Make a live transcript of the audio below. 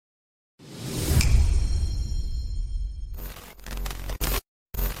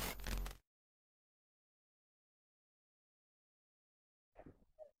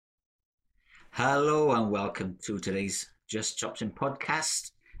Hello and welcome to today's Just Chops In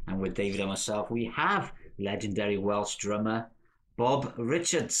podcast. And with David and myself, we have legendary Welsh drummer Bob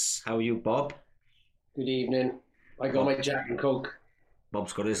Richards. How are you, Bob? Good evening. I got my Jack and Coke.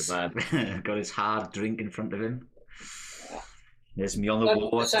 Bob's got his got his hard drink in front of him. There's me on the The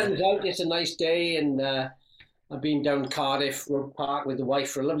water. sun's out, it's a nice day, and I've been down Cardiff Road Park with the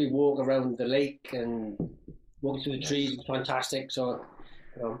wife for a lovely walk around the lake and walk through the trees. It's fantastic. So,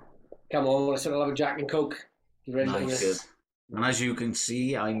 come on, let's have a Jack and Coke. You ready for Nice. this? And as you can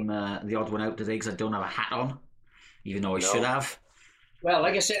see, I'm the odd one out today because I don't have a hat on, even though I should have. Well,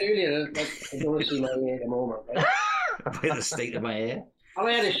 like I said earlier, I don't want to see my hair at the moment. Right? By the state of my hair. And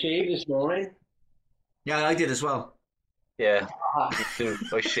I had a shave this morning. Yeah, I did as well. Yeah, me too.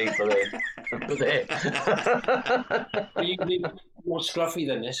 I shaved today. You be more scruffy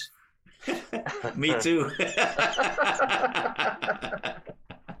than this. Me too.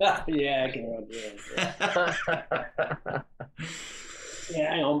 Yeah, I can Yeah,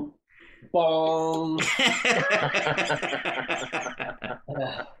 hang on. Bong.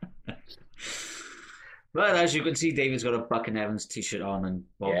 Well, as you can see, David's got a Buck and Evans t-shirt on, and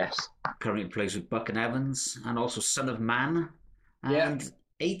Bob Yes. currently plays with Buck and Evans, and also Son of Man, and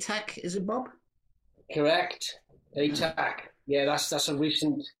ATAC, is it, Bob? Correct. ATAC. Yeah, that's a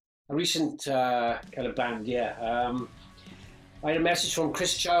recent kind of band. Yeah. I had a message from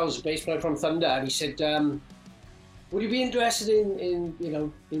Chris Charles, bass player from Thunder, and he said, "Would you be interested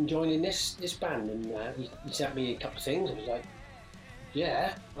in joining this band?" And he sent me a couple of things. I was like,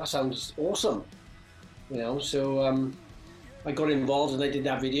 "Yeah, that sounds awesome." So I got involved and I did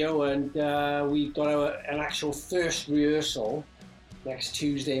that video, and we got an actual first rehearsal next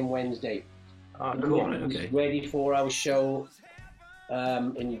Tuesday and Wednesday. Oh, Cool. cool. Right, okay. Ready for our show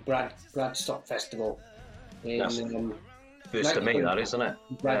in Bradstock Festival in That's First to me, that isn't it?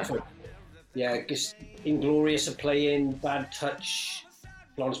 Bradford. Yeah, just Inglorious are playing, Bad Touch,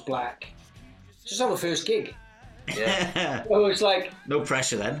 Florence Black. It's just our first gig. Yeah. So it's like, No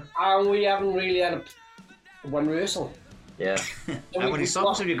pressure then. and we haven't really had one rehearsal. Yeah. So How many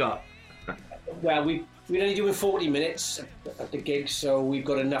songs have you got? Well, we're only doing 40 minutes at the gig, so we've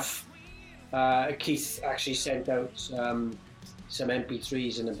got enough. Keith actually sent out some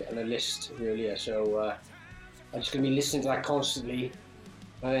MP3s and a list earlier, so I'm just going to be listening to that constantly.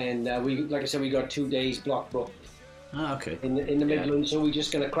 And like I said, we got 2 days block booked Oh, okay. in the Midlands, so we're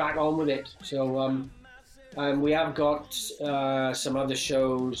just going to crack on with it. So we have got some other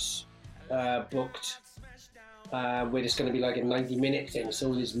shows booked where it's going to be like a 90-minute thing,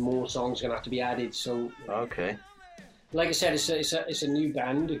 so there's more songs going to have to be added. So, Okay. like I said, it's a new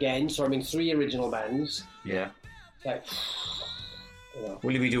band again. So I'm in 3 original bands. Yeah. Like,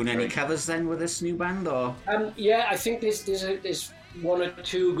 Will you be doing any covers then with this new band, or? yeah, I think there's 1 or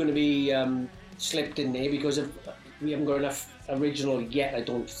 2 going to be slipped in there because we haven't got enough original yet. I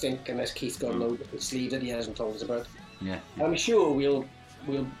don't think, unless Keith got a load up his sleeve that he hasn't told us about. Yeah. I'm sure we'll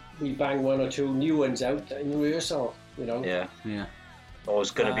bang 1 or 2 new ones out in rehearsal. Yeah. Yeah. Oh,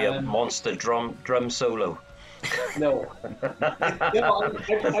 it's going to be a monster drum solo. No. I'm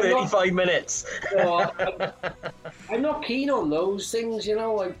 35 minutes. I'm not keen on those things,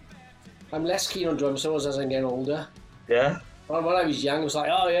 I'm less keen on drum solos as I'm getting older. Yeah. When I was young, I was like,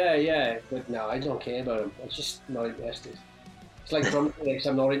 oh yeah, but no, I don't care about them. I'm just not interested. It's like drum clinics.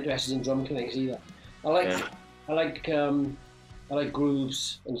 I'm not interested in drum clinics either. I like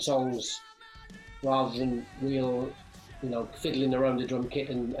grooves and songs rather than real, fiddling around the drum kit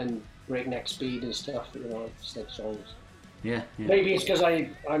and breakneck speed and stuff. It's like songs. Yeah. Maybe it's because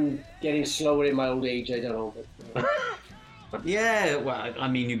I'm getting slower in my old age. I don't know. But, Yeah. Well, I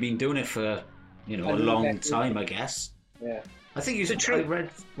mean, you've been doing it for a long time, I guess. yeah. I think you Is it true? I read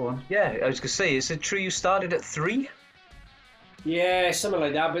one. Yeah, I was going to say, is it true you started at 3? Yeah, something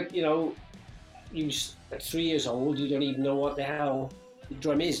like that. But you at 3 years old, you don't even know what the hell the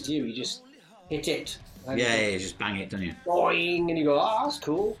drum is, do you? You just hit it. And Yeah, you just bang it, don't you? boing, and you go, oh, that's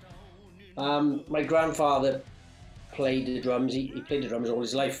cool. My grandfather played the drums. He played the drums all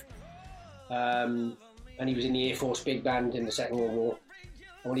his life. And he was in the Air Force big band in the Second World War.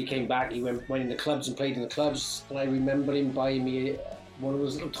 And when he came back, he went in the clubs and played in the clubs. And I remember him buying me one of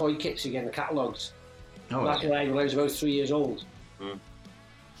those little toy kits you get in the catalogues. Oh, Back when I was about 3 years old. And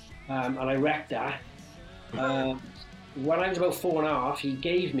I wrecked that. When I was about 4.5, he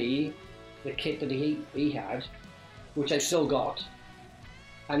gave me the kit that he had, which I've still got.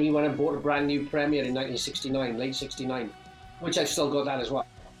 And he went and bought a brand new Premier in 1969, late 69, which I've still got that as well.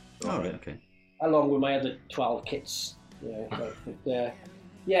 all right, okay. Along with my other 12 kits.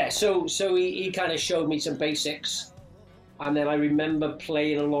 So he kind of showed me some basics. And then I remember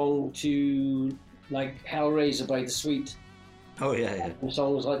playing along to like Hellraiser by the Sweet. Oh yeah, yeah. And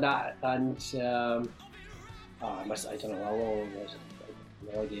songs like that. And I don't know how old I was. I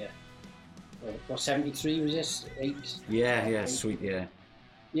have no idea. What, 73 was this? 8? Yeah, Sweet, yeah.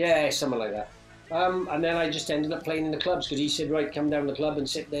 Yeah, something like that. And then I just ended up playing in the clubs because he said, right, come down to the club and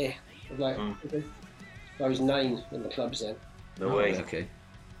sit there. I was like, okay. So I was 9 in the clubs then. No way. Okay.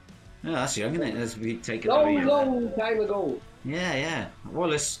 No, that's young, isn't it? As we take it Long time ago. Yeah.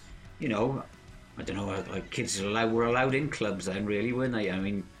 Well, it's, I don't know, like kids were allowed in clubs then, really, weren't they? I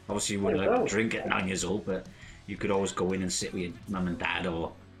mean, obviously you wouldn't like to drink at 9 years old, but you could always go in and sit with your mum and dad,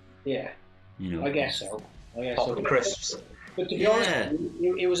 or I guess so. Pop the crisps. But to be honest,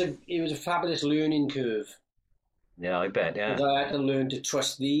 it was a fabulous learning curve. Yeah, I bet. Yeah. Because I had to learn to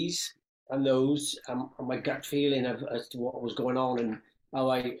trust these and those, and my gut feeling as to what was going on and how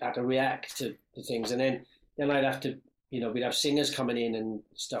I had to react to things, and then I'd have to, we'd have singers coming in and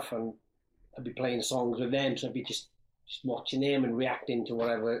stuff, and I'd be playing songs with them, so I'd be just watching them and reacting to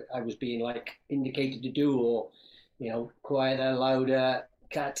whatever I was being like indicated to do, or quieter, louder,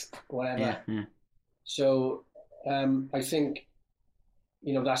 cut, whatever. Yeah. So I think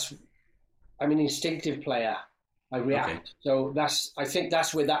I'm an instinctive player. I react. Okay. So I think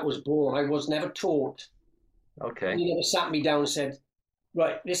that's where that was born. I was never taught. Okay. He never sat me down and said,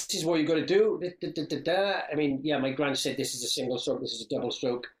 right, this is what you've got to do. I mean, yeah, my grand said this is a single stroke, this is a double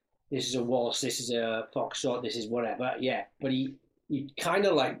stroke, this is a waltz, this is a foxtrot, this is whatever. Yeah, but he kind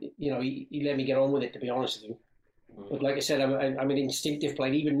of like, he let me get on with it, to be honest with you. But like I said, I'm an instinctive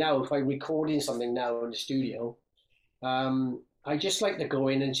player. Even now, if I'm recording something now in the studio, I just like to go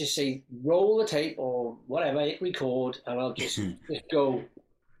in and just say, roll the tape or whatever, hit record, and I'll just go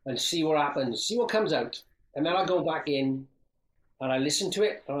and see what happens, see what comes out. And then I'll go back in and I listen to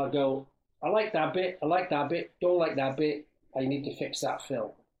it and I'll go, I like that bit, don't like that bit, I need to fix that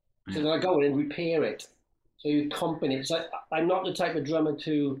fill. So then I go in and repair it. So you accompany it. So I'm not the type of drummer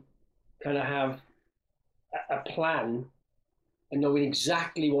to kind of have a plan and knowing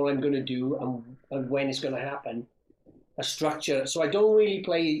exactly what I'm going to do and when it's going to happen. A structure. So I don't really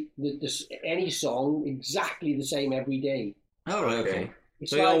play any song exactly the same every day. Oh, right, okay.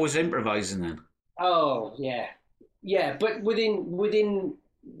 So you're always improvising then? Oh, yeah. Yeah, but within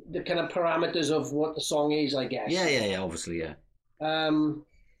the kind of parameters of what the song is, I guess. Yeah, obviously, yeah.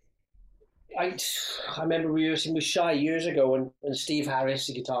 I remember rehearsing with Shy years ago, and Steve Harris,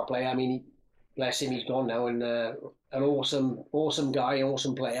 the guitar player, I mean, bless him, he's gone now, and an awesome guy,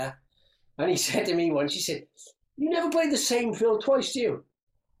 awesome player. And he said to me once, he said, you never played the same fill twice, do you?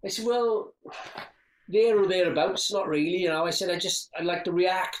 I said, well, there or thereabouts, not really. I said, I like to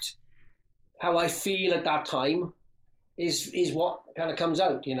react. How I feel at that time is what kind of comes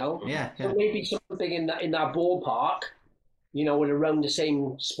out, Yeah. So maybe something in that ballpark, and around the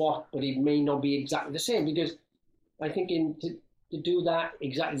same spot, but it may not be exactly the same, because I think to do that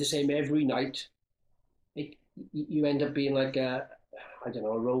exactly the same every night, you end up being like a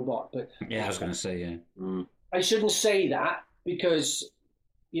robot. But yeah, I was going to say, yeah. I shouldn't say that because,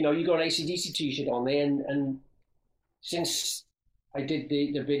 you got an AC/DC t-shirt on there, and since I did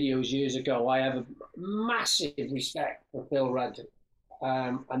the videos years ago, I have a massive respect for Phil Rudd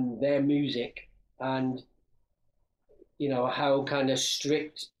and their music, and, how kind of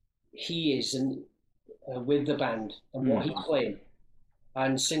strict he is and with the band and what he played.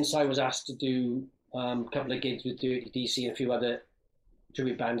 And since I was asked to do a couple of gigs with Dirty DC and a few other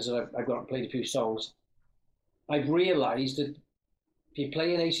tribute bands that I've got and played a few songs, I've realised that if you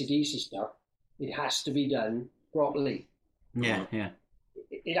play an AC/DC stuff, it has to be done properly. Yeah.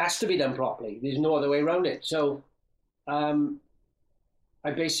 It has to be done properly. There's no other way around it. So I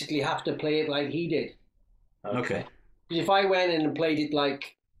basically have to play it like he did. Okay. If I went in and played it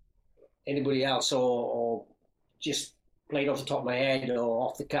like anybody else, or just played off the top of my head or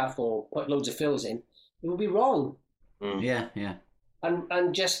off the cuff or put loads of fills in, it would be wrong. Yeah.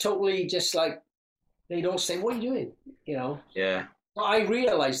 And just totally just like, they'd all say, what are you doing? Yeah. I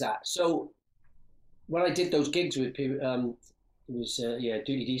realised that. So when I did those gigs with people, it was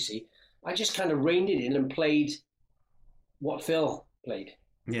Duty DC, I just kind of reined it in and played what Phil played.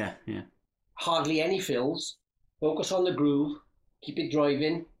 Yeah. Hardly any fills. Focus on the groove. Keep it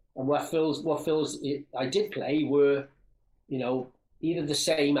driving. And what fills I did play were, either the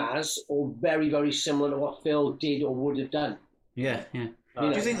same as or very, very similar to what Phil did or would have done. Yeah. Do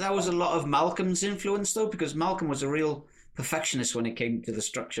you think that was a lot of Malcolm's influence, though? Because Malcolm was a real perfectionist when it came to the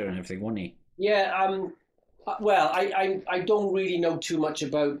structure and everything, wasn't he? Yeah. Well, I don't really know too much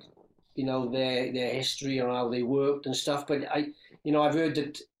about, their history or how they worked and stuff, but I've heard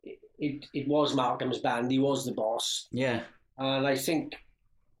that it was Malcolm's band. He was the boss. Yeah. And I think,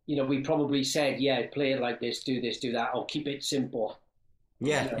 we probably said, yeah, play it like this, do that, or keep it simple.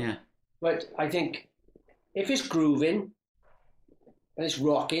 Yeah, yeah. But I think if it's grooving and it's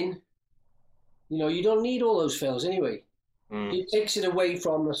rocking, you don't need all those fills anyway. It takes it away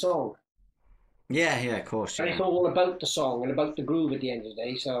from the song. Yeah, of course. And it's all about the song and about the groove at the end of the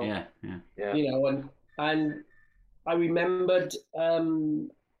day. So yeah. And I remembered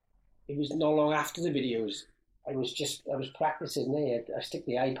it was not long after the videos. I was practicing there. I stick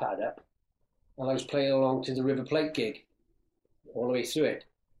the iPad up, and I was playing along to the River Plate gig, all the way through it.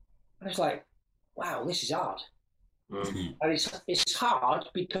 And I was like, "Wow, this is hard." And it's hard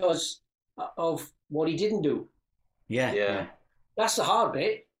because of what he didn't do. Yeah. That's the hard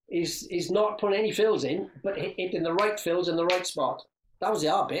bit. Is not putting any fills in, but hitting the right fills in the right spot. That was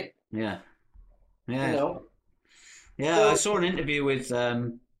the hard bit. Yeah. Yeah. So, I saw an interview with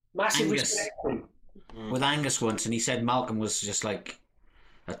massive Angus. respect. With Angus once, and he said Malcolm was just like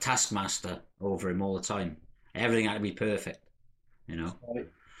a taskmaster over him all the time. Everything had to be perfect,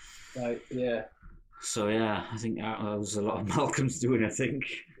 Right. Yeah. So yeah, I think that was a lot of Malcolm's doing. I think.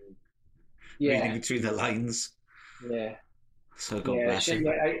 Yeah. Reading between the lines. Yeah. So God bless him.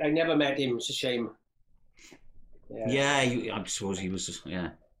 I never met him. It's a shame. Yeah, I suppose he was just,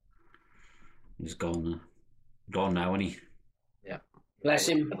 he's gone now, isn't he? Yeah. Bless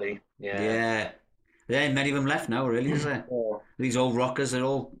him. Yeah. Yeah, many of them left now, really, is there? Oh. These old rockers, they're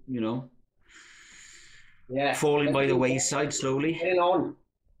all, falling by the wayside slowly. Getting on.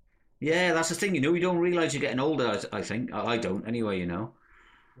 Yeah, that's the thing, you don't realise you're getting older, I think. I don't, anyway,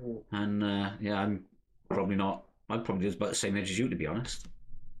 And, I'm probably not. I'm probably just about the same age as you, to be honest.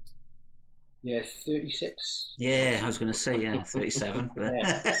 Yeah, 36. Yeah, I was going to say, 37. But...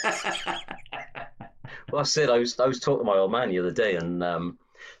 Well, I said I was talking to my old man the other day, and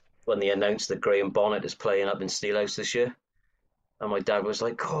when they announced that Graham Bonnet is playing up in Steelhouse this year, and my dad was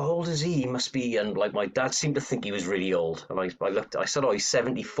like, "Oh, how old is he? He must be," and like my dad seemed to think he was really old, and I looked, I said, "Oh, he's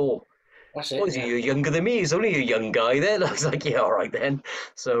 74." That's it. Oh, you're younger than me. He's only a young guy then. I was like, yeah, all right then.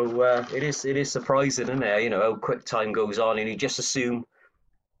 So it is surprising, isn't it? How quick time goes on, and you just assume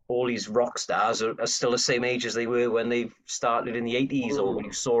all these rock stars are still the same age as they were when they started in the 80s, or when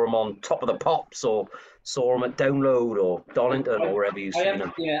you saw them on Top of the Pops, or saw them at Download, or Donington, or wherever you've seen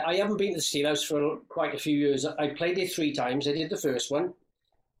them. Yeah, I haven't been to the Steelhouse for quite a few years. I played it 3 times. I did the first one.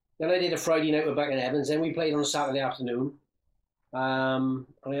 Then I did a Friday night with Buck and Evans. Then we played on a Saturday afternoon. I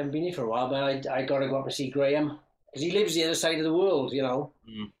haven't been here for a while, but I got to go up and see Graham because he lives the other side of the world,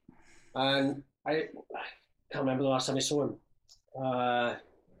 And I can't remember the last time I saw him.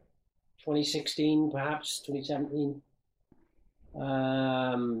 2016, perhaps 2017,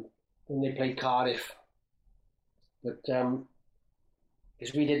 when they played Cardiff. But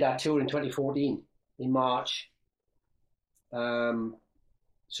because we did that tour in 2014 in March, so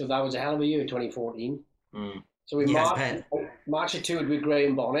that was a hell of a year, 2014. So in March I toured with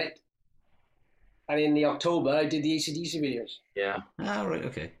Graham Bonnet, and in the October I did the AC/DC videos. Yeah. Ah, right,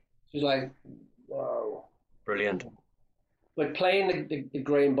 okay. It was like, wow. Brilliant. But playing the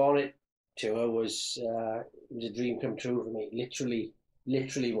Graham Bonnet tour was it was a dream come true for me.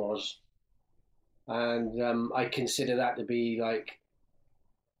 Literally was. And I consider that to be like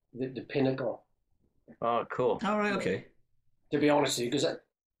the pinnacle. Oh, cool. All right, okay. To be honest with you, because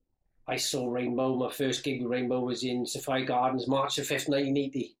I saw Rainbow. My first gig with Rainbow was in Safari Gardens, March the 5th,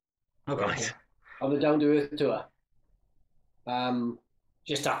 1980. Okay. Right. On the Down to Earth tour.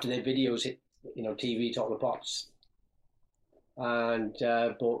 Just after their videos hit, TV, Top of the Pops. And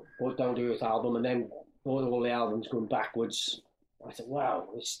bought Down to Earth album, and then bought all the albums going backwards. I thought, wow,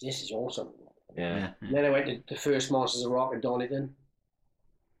 this is awesome. Yeah. And then I went to the first Monsters of Rock at Donington.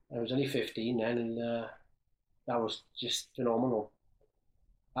 I was only 15 then, and that was just phenomenal.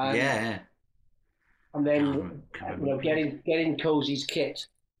 And, and then getting Cozy's kit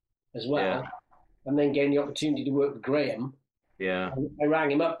as well, and then getting the opportunity to work with Graham. Yeah. I rang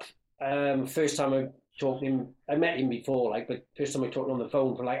him up. First time I talked to him, I met him before, but first time I talked to him on the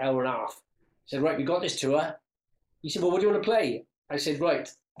phone for like hour and a half. I said, right, we got this tour. He said, well, what do you want to play? I said, right.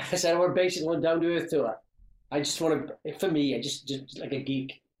 I said, I want basically one Down to Earth tour. I just want to, for me, I just like a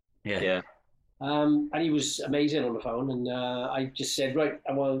geek. Yeah. And he was amazing on the phone, and I just said, right,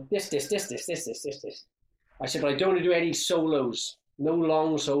 I want this. I said, but I don't want to do any solos, no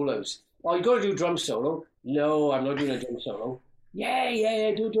long solos. Oh, you got to do drum solo? No, I'm not doing a drum solo. Yeah,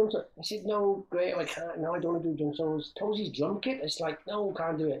 do a drum solo. I said, no, great, I can't. No, I don't want to do drum solos. Cozy's drum kit? It's like, no,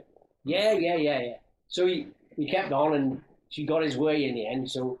 can't do it. Yeah. So he kept on, and she got his way in the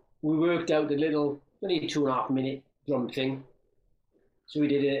end. So we worked out the little, only a 2.5 minute drum thing. So we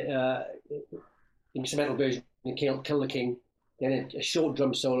did a instrumental version of Kill the King, then a short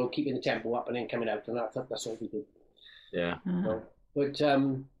drum solo, keeping the tempo up, and then coming out, and that's all we did. Yeah. So, but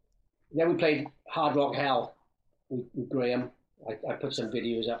then we played Hard Rock Hell with Graham. I put some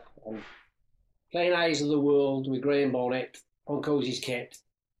videos up. And playing Eyes of the World with Graham Bonnet on Cozy's kit.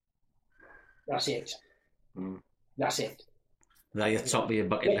 That's it. That's it. That your top of your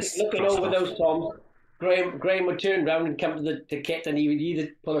bucket list. Looking over those toms, Graham would turn around and come to the kit, and he would either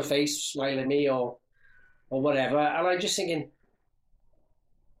pull a face, smile at me, or whatever. And I'm just thinking,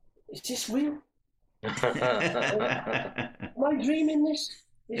 is this real? Am I dreaming this?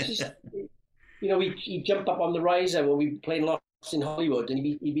 This is, he'd jump up on the riser when we were playing Lost in Hollywood, and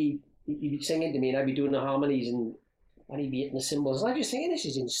he'd be singing to me, and I'd be doing the harmonies, and he'd be hitting the cymbals. And I'm just thinking, this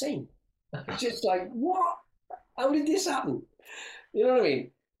is insane. It's just like, what? How did this happen? You know what I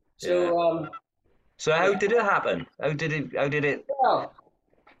mean? So, so how did it happen? How did it? Well,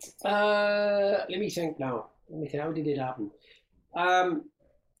 let me think now. How did it happen?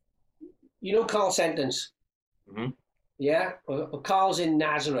 Carl Sentence? Mm-hmm. Yeah? Well, Carl's in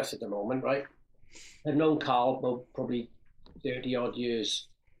Nazareth at the moment, right? I've known Carl probably 30 odd years.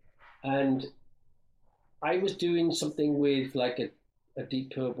 And I was doing something with like a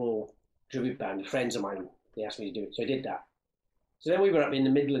Deep Purple tribute band, friends of mine. They asked me to do it, so I did that. So then we were up in the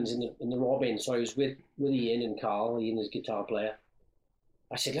Midlands in the Robin. So I was with Ian and Carl. Ian is guitar player.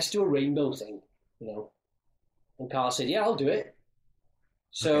 I said, let's do a rainbow thing, And Carl said, yeah, I'll do it.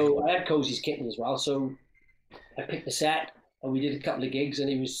 So I had Cozy's kitten as well. So I picked the set, and we did a couple of gigs, and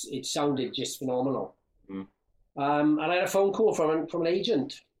it sounded just phenomenal. And I had a phone call from an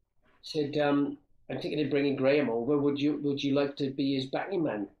agent. Said, I'm thinking of bringing Graham over. Would you like to be his backing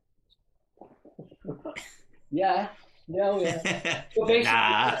man? Yeah. No, yeah. So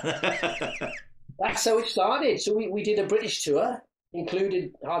basically, that's how it started. So we did a British tour,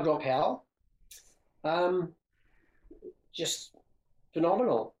 included Hard Rock Hell. Just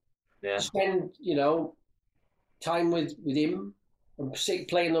phenomenal. Yeah. Spend, time with him and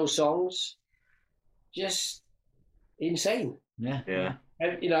playing those songs. Just insane. Yeah. Yeah.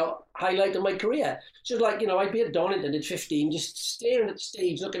 And, highlight of my career. So like, I'd be at Donington at 15, just staring at the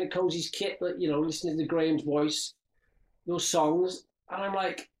stage, looking at Cozy's kit, listening to Graham's voice, those songs. And I'm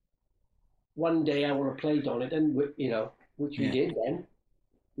like, one day I want to play Donington, which we did then,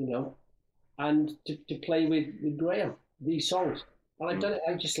 and to play with Graham, these songs. And I've done it,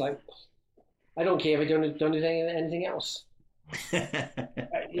 I just like, I don't care if I don't do anything else.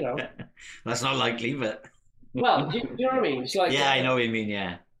 That's not likely, but... Well, do you know what I mean? It's like... Yeah, I know what you mean,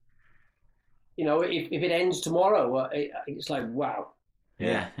 yeah. If it ends tomorrow, it's like, wow.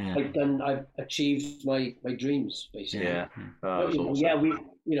 Yeah. I've achieved my dreams, basically. Yeah. Awesome. Yeah, we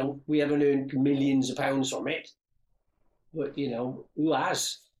haven't earned millions of pounds from it, but who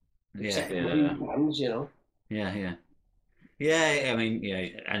has? Except fans, Yeah. Yeah, I mean,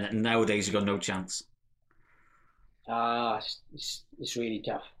 and nowadays you've got no chance. It's really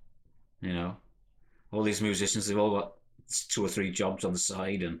tough. All these musicians, they've all got 2 or 3 jobs on the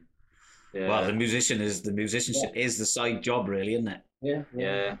side, and well, the musicianship is the side job, really, isn't it?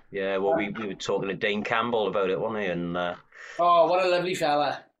 Yeah. Well, we were talking to Dane Campbell about it, wasn't we? And what a lovely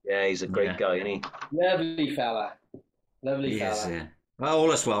fella. Yeah, he's a great guy, isn't he? Lovely fella. Yeah. Well,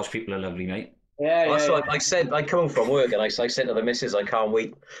 all us Welsh people are lovely, mate. I said, I come home from work and I said to the missus, I can't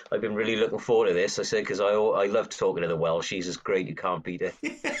wait. I've been really looking forward to this. I said, because I loved talking to the Welsh. She's just great. You can't beat it.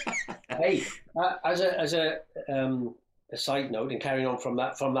 Hey, as a side note, and carrying on from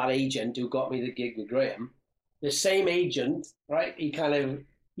that agent who got me the gig with Graham, the same agent, right? He kind of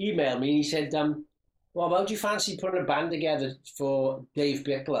emailed me and he said, well, how do you fancy putting a band together for Dave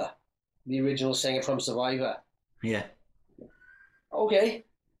Bickler, the original singer from Survivor? Yeah. Okay.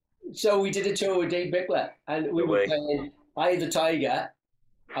 So we did a tour with Dave Bickler, and we were playing Eye of the Tiger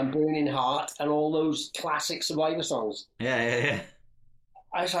and Burning Heart and all those classic Survivor songs. Yeah.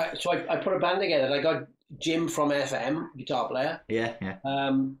 I put a band together. And I got Jim from FM, guitar player. Yeah.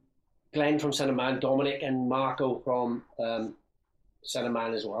 Glenn from Son of Man, Dominic and Marco from Son of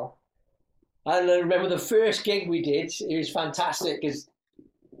Man as well. And I remember the first gig we did, it was fantastic because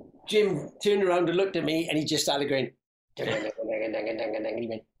Jim turned around and looked at me and he just started going, and he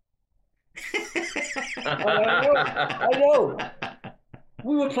went, I know.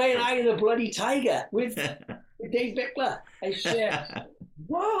 We were playing Eye of the Bloody Tiger with Dave Bickler. I said,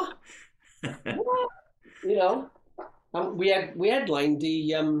 what? We headlined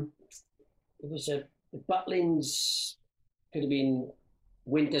the it was the Butlins, could have been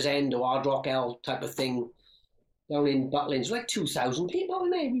Winter's End or Hard Rock Hell type of thing down in Butlins. Like 2,000 people in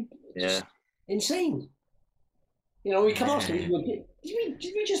there. Yeah. Insane. You know, we come off stage.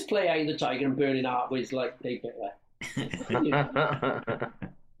 Did we just play Eye of the Tiger and Burning Heart with like Dave Bickler?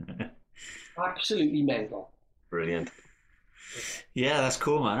 Absolutely mental. Brilliant. Yeah, that's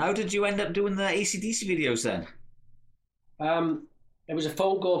cool, man. How did you end up doing the AC/DC videos then? It was a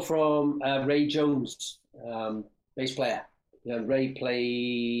phone call from Ray Jones, bass player. You know, Ray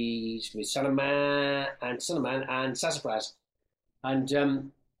plays with Son of Man and Sassafras.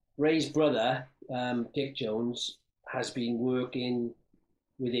 And Ray's brother, Dick Jones, has been working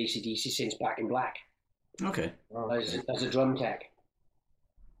with AC/DC since Back in Black. Okay. As a drum tech.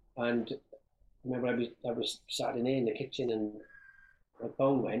 And I remember I was sat in there in the kitchen and my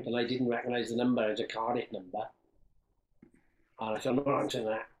phone went and I didn't recognise the number as a Cardiff number. And I said, I'm not answering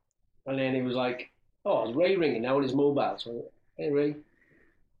that. And then it was like, oh, it's Ray ringing now on his mobile. So, hey, Ray. He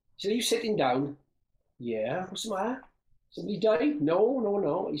said, are you sitting down? Yeah. What's the matter? Somebody died?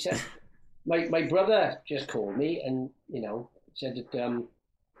 No. He said, my brother just called me and, you know, said that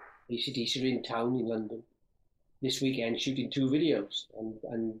AC/DC are in town in London this weekend shooting 2 videos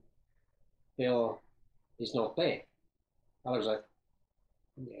and Bill is not there. I was like,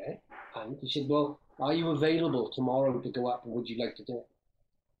 yeah. And he said, well, are you available tomorrow to go up and would you like to do it?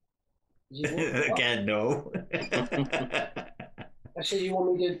 He said, well, Again, no. I said, you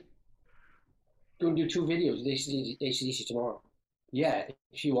want me to go and do 2 videos with AC/DC tomorrow? Yeah,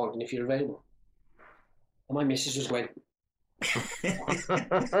 if you want and if you're available. And my missus was going.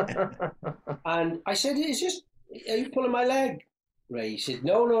 And I said, it's just, are you pulling my leg? Ray said,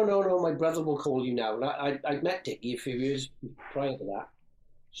 no, my brother will call you now. And I'd met Dickie a few years prior to that.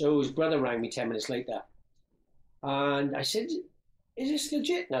 So his brother rang me 10 minutes later. And I said, is this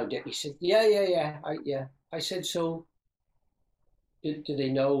legit now, Dick? He said, yeah. I said, so did they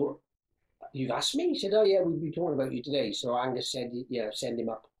know you've asked me? He said, oh, yeah, we've been talking about you today. So Angus said, yeah, send him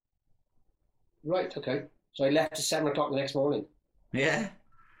up. Right, okay. So I left at 7 o'clock the next morning. Yeah.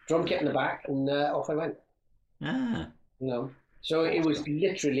 Drum kit in the back, and off I went. Ah. You know, so it was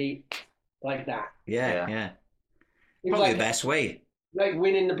literally like that. Yeah. It was Probably like, the best way. like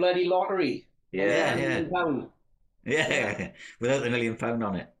winning the bloody lottery. Yeah. £1 Yeah. Without the £1 million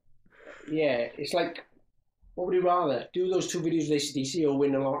on it. Yeah, it's like, what would you rather? Do those 2 videos with AC/DC or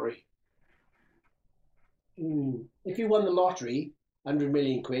win the lottery? If you won the lottery, 100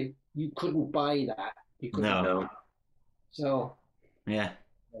 million quid, you couldn't buy that. You couldn't. No. So. Yeah.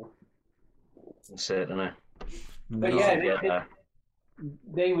 That's it, isn't it? But yeah,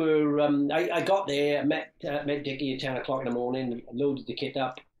 they were. I got there, met Dickie at 10 o'clock in the morning, loaded the kit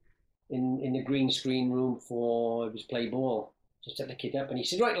up in the green screen room for it was play ball. Just set the kit up, and he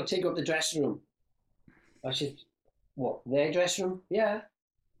said, "Right, I'll take you up the dressing room." I said, "What? Their dressing room?" Yeah.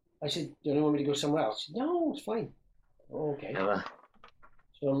 I said, "Do you want me to go somewhere else?" He said, "No, it's fine." Okay. Never.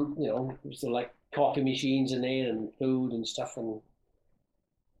 So you know, there's like coffee machines in there and food and stuff, and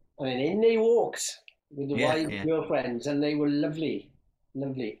then in they walked with the wife girlfriends, and they were lovely.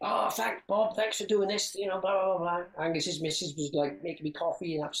 Oh, thanks, Bob. Thanks for doing this. You know, blah blah blah. Angus's missus was like making me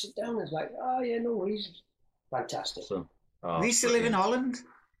coffee, and I'd sit down. And it's like, oh yeah, no worries. Fantastic. So, They used to live in Holland?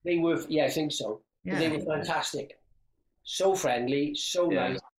 They were, yeah, I think so. Yeah. They were fantastic. So friendly, so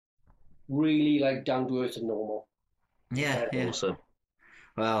nice. Really like down to earth and normal. Yeah. Awesome.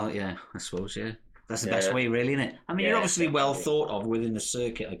 Well, yeah, I suppose, yeah. That's the best way, really, isn't it? I mean, you're obviously well thought of within the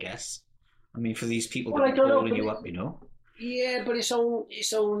circuit, I guess. I mean, for these people that are calling you up, you know? Yeah, but it's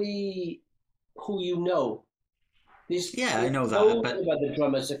only who you know. I know that. But other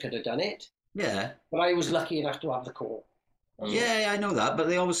drummers that could have done it. Yeah. But I was lucky enough to have the call. Yeah, I know that. But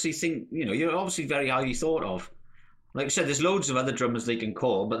they obviously think, you know, you're obviously very highly thought of. Like I said, there's loads of other drummers they can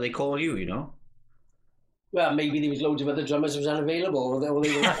call, but they call you, you know? Well, maybe there was loads of other drummers who was unavailable, or they were,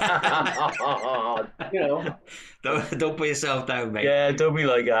 you know. Don't put yourself down, mate. Yeah, don't be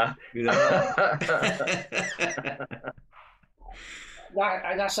like that. You know?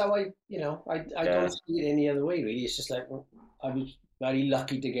 That's how I don't see it any other way, really. It's just like, well, I was very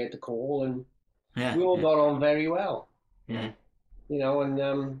lucky to get the call, and we all got on very well. Yeah. You know,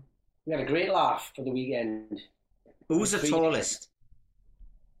 and we had a great laugh for the weekend. Who's the tallest?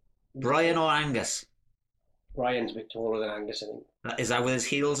 Brian or Angus? Brian's a bit taller than Angus, I think. Is that with his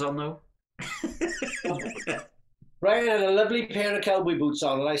heels on, though? Brian had a lovely pair of cowboy boots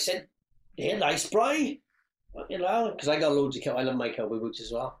on, and I said, "They're nice, Brian." You know, because I got loads of I love my cowboy boots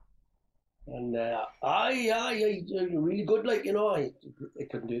as well. And you're really good, like, you know. I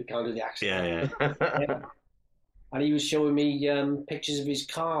couldn't can't do the accent. Yeah. And he was showing me pictures of his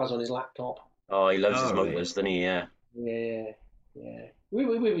cars on his laptop. Oh, he loves his motors, doesn't he? Yeah. Yeah. We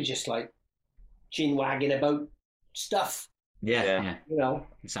were just like chin wagging about stuff. Yeah. You know,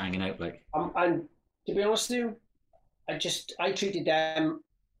 It's hanging out like. and to be honest with you, I treated them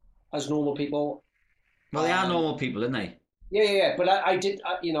as normal people. Well, they are normal people, aren't they? Yeah. But I did,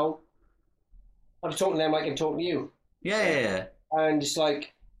 I was talking to them like I'm talking to you. Yeah. And it's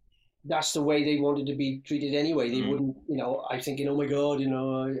like, that's the way they wanted to be treated anyway. They wouldn't, I'm thinking, oh my God,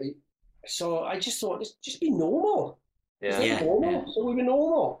 So I just thought, just be normal. Yeah. Normal. So we were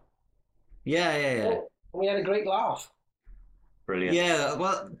normal. Yeah. And we had a great laugh. Brilliant. Yeah,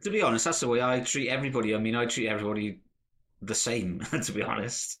 well, to be honest, that's the way I treat everybody. I mean, I treat everybody the same, to be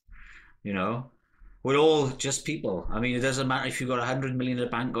honest. We're all just people. I mean, it doesn't matter if you've got 100 million in the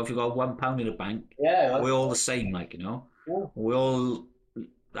bank or if you've got £1 in the bank. Yeah. We're all the same, Yeah. We all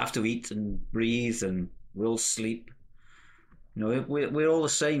have to eat and breathe and we all sleep. We're all the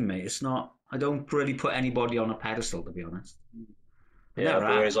same, mate. It's not, I don't really put anybody on a pedestal, to be honest. Yeah,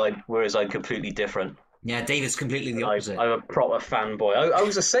 whereas I'm completely different. Yeah, David's completely the opposite. I'm a proper fanboy. I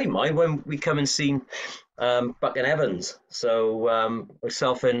was the same, mate, when we come and seen Buck and Evans. So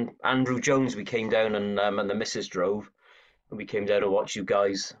myself and Andrew Jones, we came down and the missus drove, and we came down to watch you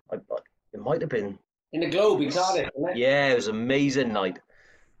guys. It might have been in the Globe in Cardiff, wasn't it? Yeah, it was an amazing night.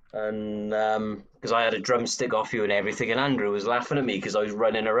 And because I had a drumstick off you and everything, and Andrew was laughing at me because I was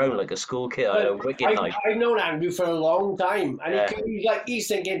running around like a school kid. I had a wicked night. I've known Andrew for a long time, and he's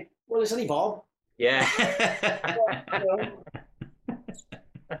thinking, well, it's only Bob. Yeah.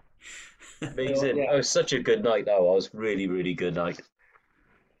 Amazing. Yeah. It was such a good night, though. It was really, really good night.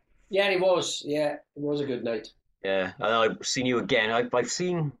 Yeah, it was. Yeah, it was a good night. Yeah, and I've seen you again. I've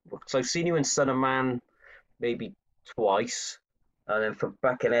seen you in Son of Man maybe twice. And then for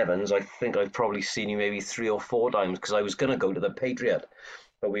Buck and Evans, I think I've probably seen you maybe 3 or 4 times because I was going to go to the Patriot,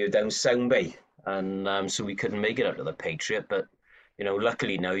 but we were down Sound Bay, and so we couldn't make it up to the Patriot. But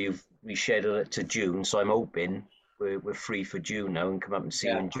luckily now we scheduled it to June, so I'm hoping we're free for June now and come up and see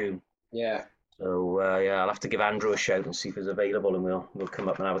you in June. Yeah. So I'll have to give Andrew a shout and see if he's available, and we'll come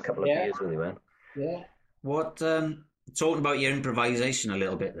up and have a couple of beers with you, man. Yeah. What talking about your improvisation a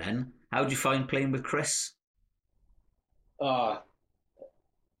little bit then? How do you find playing with Chris?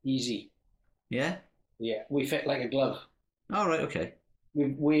 Easy. Yeah? Yeah, we fit like a glove. All right, okay.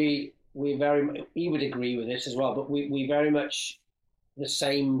 We very, he would agree with this as well, but we very much the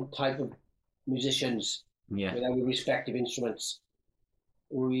same type of musicians. Yeah. With our respective instruments.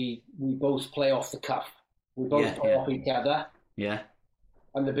 We both play off the cuff. We both play off each other. Yeah.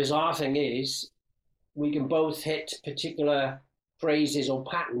 And the bizarre thing is, we can both hit particular phrases or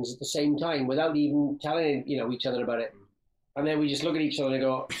patterns at the same time without even telling each other about it. And then we just look at each other and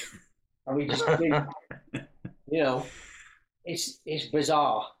go, and we just think, it's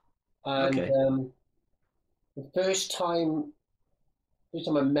bizarre. And the first time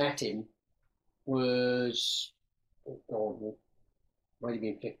I met him was, might have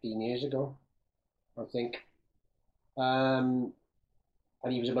been 15 years ago, I think. And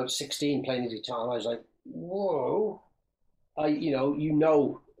he was about 16 playing his guitar. And I was like, whoa.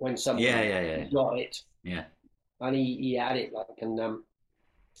 When someone got it. Yeah. And he had it, and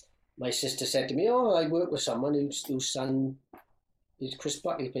my sister said to me, I work with someone whose son is Chris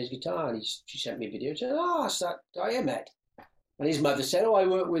Buckley, who plays guitar, and she sent me a video. She said, that's that guy I met. And his mother said, I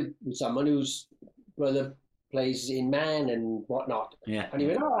work with someone whose brother plays in Man and whatnot. Yeah. And he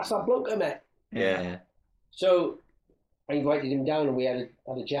went, that's that bloke I met. Yeah. So I invited him down, and we had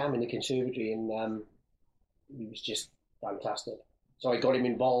a jam in the conservatory, and he was just fantastic. So I got him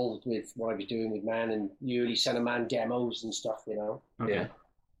involved with what I was doing with Man and the early Son of Man demos and stuff, Okay.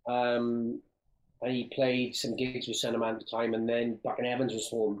 And he played some gigs with Son of Man at the time, and then Buck and Evans was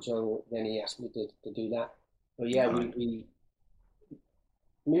formed, so then he asked me to do that. But yeah, we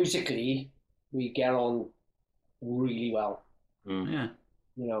musically, we get on really well. Yeah.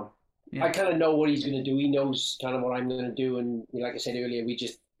 I kind of know what he's going to do. He knows kind of what I'm going to do, and like I said earlier, we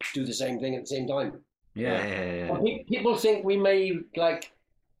just do the same thing at the same time. Yeah. Well, people think we may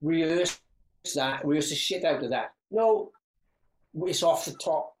rehearse the shit out of that. No, it's off the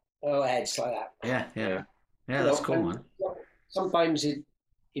top of our heads like that. Yeah. That's cool, man. Sometimes it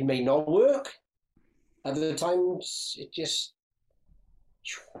may not work. Other times it just,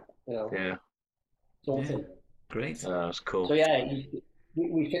 Yeah. Something. Great. That's cool. So yeah,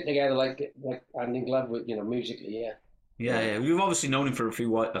 we fit together like hand in glove with musically. Yeah. You've obviously known him for a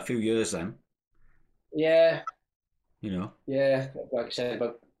few years then. Yeah. Yeah, like I said,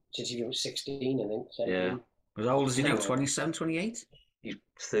 since he was 16, I think. 17. Yeah. But how old is he now? 27, 28? He's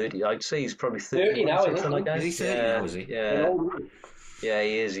 30. I'd say he's probably 30 now, something like that. Is he 30 now, is he? Yeah. Yeah,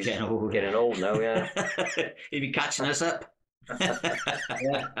 he is. He's getting old now, yeah. He'd be catching us up.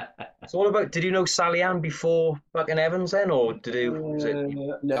 Yeah. So what about, did you know Sally Ann before Buck and Evans then, or did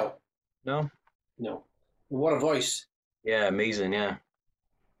you... No. No? No. What a voice. Yeah, amazing. Yeah,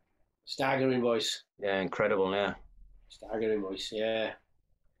 Staggering voice. yeah, incredible. Yeah, Staggering voice. Yeah.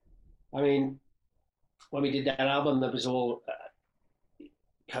 I mean, when we did that album, that was all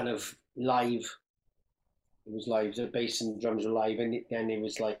kind of live. It was live. The bass and drums were live, and then it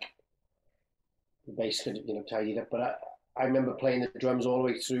was like the bass could, tidy it up. But I remember playing the drums all the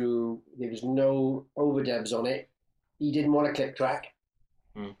way through. There was no overdubs on it. He didn't want a click track.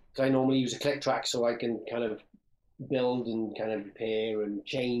 So I normally use a click track so I can kind of build and kind of repair and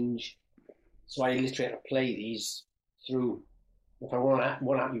change. So I literally had to play these through. If I want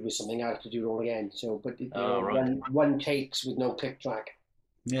happy with something, I have to do it all again. So, but right. one takes with no click track.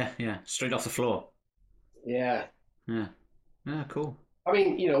 Yeah, yeah, straight off the floor. Yeah, Yeah, yeah, cool. I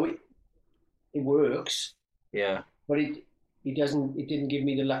mean, it works, yeah, but it doesn't. It didn't give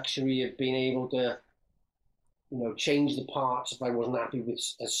me the luxury of being able to, change the parts if I wasn't happy with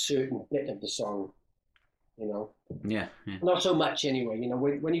a certain bit of the song. Yeah, yeah, Not so much anyway.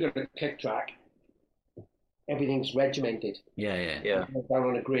 When you got a click track, everything's regimented. yeah, yeah, yeah, Down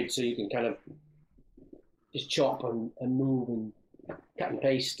on a grid, so you can kind of just chop and move and cut and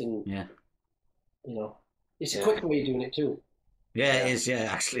paste, and yeah. it's a Yeah. quick way of doing it too. Yeah, it is. Yeah,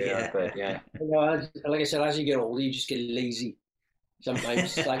 actually, yeah, yeah. I bet, yeah. Like I said, as you get older, you just get lazy.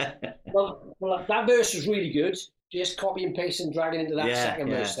 Sometimes it's like, well, that verse was really good. Just copy and paste and drag it into that Yeah, second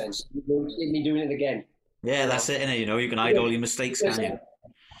yeah. verse. Then so you don't see me doing it again. Yeah, that's it, innit? You can hide all your mistakes, can't you?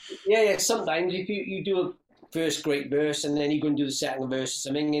 Yeah. Sometimes if you do a first great verse and then you go and do the second verse or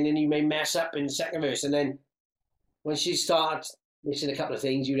something, and then you may mess up in the second verse, and then once you start missing a couple of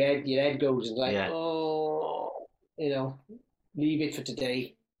things, your head goes and like, Yeah. oh, leave it for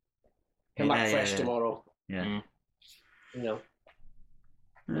today. Come back fresh tomorrow. Yeah. Mm.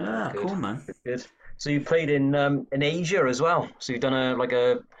 Cool, man. Good. So you played in Asia as well. So you've done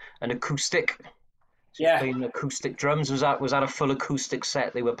an acoustic. So Yeah. playing acoustic drums. Was that a full acoustic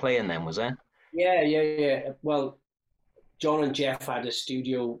set they were playing then? Was there? Yeah. Well, John and Jeff had a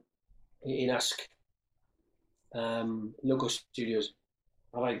studio in Usk, local studios,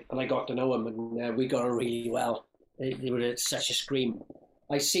 and I got to know them, and we got on really well. They were such a scream.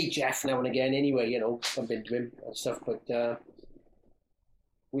 I see Jeff now and again anyway, I've been to him and stuff, but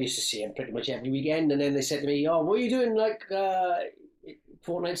we used to see him pretty much every weekend. And then they said to me, "Oh, what are you doing like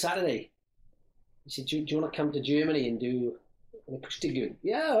Fortnite Saturday?" He said, do you want to come to Germany and do an acoustic gig?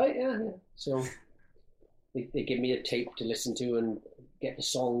 Yeah, right, yeah. So they give me a tape to listen to and get the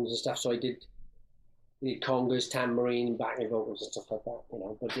songs and stuff. So I did the congas, tambourine, backing vocals and stuff like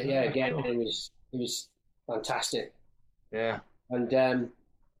that, But yeah, again, it was fantastic. Yeah. And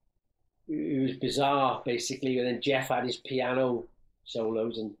it was bizarre, basically. And then Jeff had his piano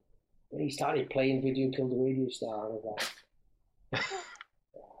solos, and then he started playing Video Killed the Radio Star. And I was like,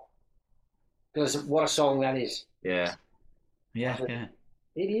 because what a song that is. Yeah. Yeah.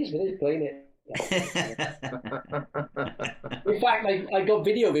 It is, when he's playing it. In fact, I got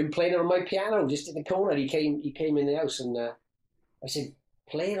video of him playing it on my piano just in the corner. He came in the house, and I said,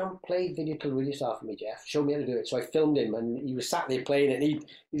 play Video Killed the Radio Star for me, Jeff. Show me how to do it. So I filmed him, and he was sat there playing it. And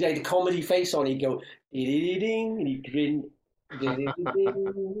he had a comedy face on. He'd go, ding, and he'd grin.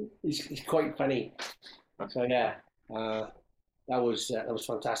 It's quite funny. So yeah, that was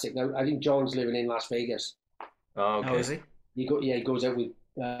fantastic. Now I think John's living in Las Vegas. Oh, okay. Oh, is he? He goes out with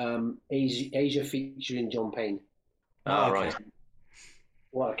Asia featuring John Payne. Oh, okay. right.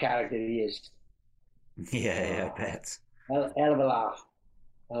 What a character he is! Yeah, I bet. Hell of a laugh,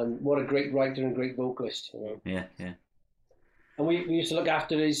 and what a great writer and great vocalist. Yeah. And we used to look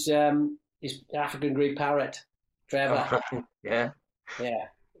after his African grey parrot, Trevor. Yeah. Yeah,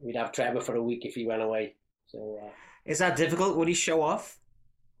 we'd have Trevor for a week if he went away. So Is that difficult? Would he show off?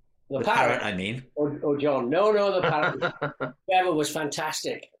 the parrot, I mean. or John? No, the parrot. Trevor was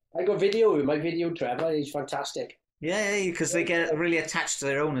fantastic. I got video of him. I videoed Trevor. He's fantastic. Yeah, because they get really attached to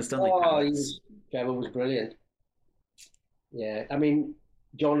their owners, don't they? Oh, Parrots? Trevor was brilliant. Yeah, I mean,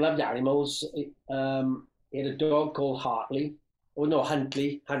 John loved animals. He had a dog called Huntley,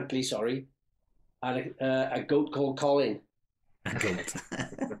 sorry, and a goat called Colin. Goat.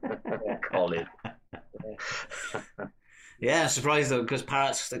 Colin. Yeah, I'm surprised though, because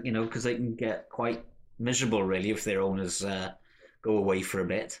parrots, because they can get quite miserable really if their owners go away for a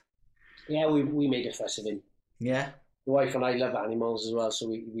bit. Yeah, we made a fuss of him. Yeah. The wife and I love animals as well, so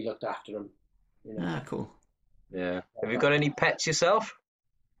we looked after them. Cool. Yeah. Have you got any pets yourself?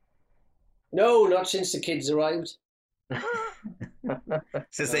 No, not since the kids arrived.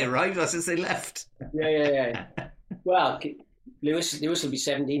 Since they arrived or since they left? Yeah. Well, Lewis will be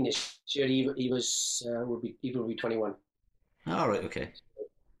 17 this year. He will be 21. All right, okay.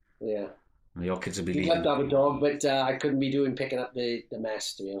 Yeah. Your kids will be We'd love leaving. to have a dog, but I couldn't be doing picking up the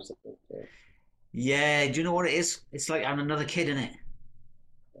mess, to be honest. Yeah, do you know what it is? It's like having another kid in it.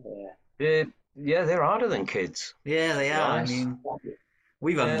 Yeah. Yeah, they're harder than kids, Yeah, they to be are. I honest. mean,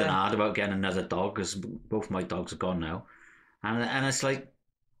 we've hummed and Yeah. hard about getting another dog because both my dogs are gone now, and it's like,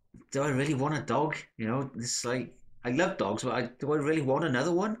 do I really want a dog? You know, it's like I love dogs, but do I really want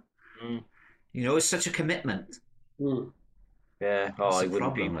another one? Mm, You know, it's such a commitment. Hmm. yeah. Oh, That's I the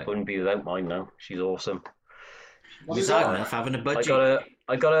problem. Like, wouldn't be without mine now. She's awesome. What have you it's hard got? enough having a I budgie. got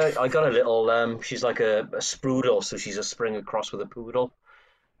I got a little. She's like a sprudel, so she's a Springer cross with a poodle.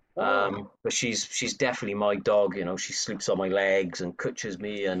 Oh, But she's definitely my dog. You know, she sleeps on my legs and cutches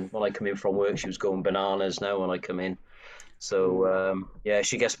me. And when I come in from work, she was going bananas. Now when I come in, so yeah,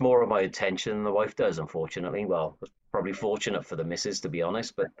 she gets more of my attention than the wife does. Unfortunately, well, it's probably fortunate for the missus to be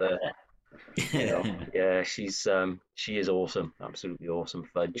honest. But you know, yeah, she is awesome, absolutely awesome,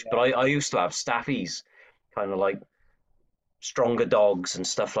 Fudge. But I used to have staffies, kind of like stronger dogs and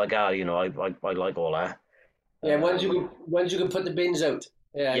stuff like that. You know, I like all that. yeah. Um, When's you can put the bins out?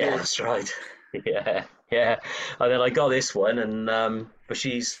 Yeah, I yeah, know. that's right. Yeah, yeah. And then I got this one, and but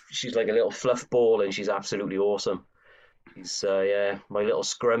she's like a little fluff ball, and she's absolutely awesome. She's yeah, my little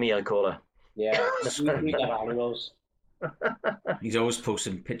scrummy, I call her. Yeah, we have animals. He's always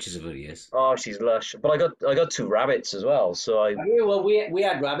posting pictures of her. He is. Oh, she's lush. But I got two rabbits as well, so I Yeah, well, we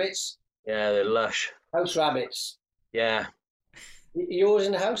had rabbits, yeah, they're lush. house rabbits. Yeah, Yours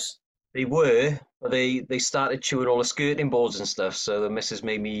in the house? they were, but they started chewing all the skirting boards and stuff. So the missus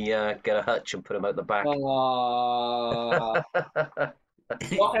made me get a hutch and put them out the back.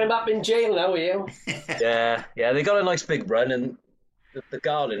 Locking him up in jail now, are you? Yeah, yeah, they got a nice big run, and the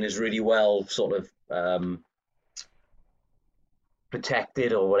garden is really well sort of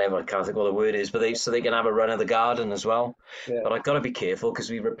protected or whatever. I can't think what the word is, but they can have a run of the garden as well. Yeah. But I've got to be careful because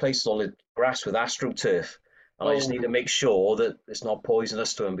we replaced all the grass with AstroTurf, and I just Oh, need to make sure that it's not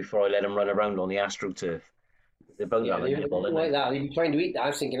poisonous to them before I let them run around on the AstroTurf. They're bound to yeah, have a they nibble, were aren't like they? that. They'd be trying to eat that. I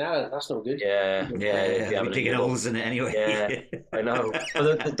was thinking, that's no good. Yeah, yeah, they'd Yeah, be they'll be having a digging nibble. holes in it anyway. Yeah, I know.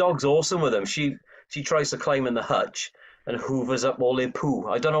 But the dog's awesome with them. She tries to climb in the hutch and hoovers up all their poo.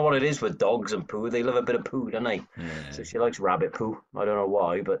 I don't know what it is with dogs and poo. They love a bit of poo, don't they? Yeah. So she likes rabbit poo. I don't know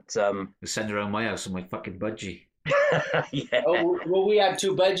why, but They send her around my house on my fucking budgie. yeah. Oh, well, we had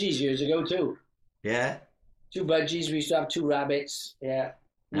two budgies years ago too. Yeah. Two budgies. We used to have two rabbits. Yeah.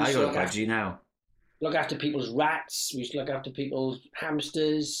 We Now I used to got a budgie now. look after people's rats. We used to look after people's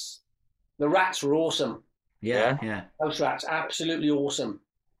hamsters. The rats were awesome. Yeah, yeah. House rats, absolutely awesome.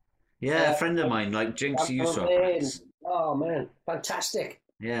 Yeah, a friend of mine, like Jinx, he used to have rats. Oh man, fantastic.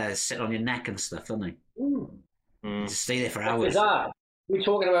 Yeah, they sit on your neck and stuff, don't they? Mm. Mm. Just stay there for That's hours. bizarre. We're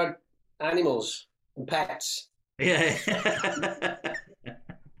talking about animals and pets. Yeah.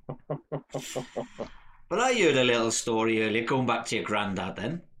 But I heard a little story earlier, going back to your granddad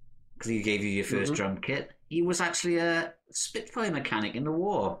then, because he gave you your 1st drum kit. He was actually a Spitfire mechanic in the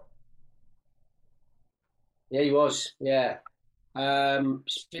war. Yeah, he was. Yeah.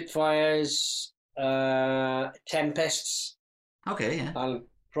 Spitfires, Tempests, Okay, yeah. and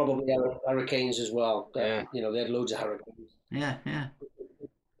probably Hurricanes as well. Yeah. You know, they had loads of Hurricanes. Yeah, yeah,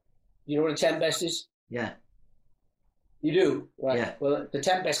 You know what a Tempest is? yeah, You do? Right. Yeah. Well, the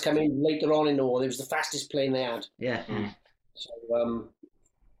Tempest came in later on in the war. It was the fastest plane they had. yeah. Mm. So,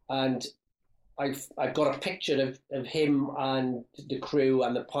 and I've got a picture of him and the crew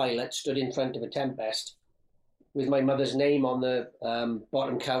and the pilot stood in front of a Tempest with my mother's name on the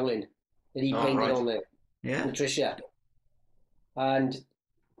bottom cowling that he Oh, painted right. on there, Yeah. Patricia. And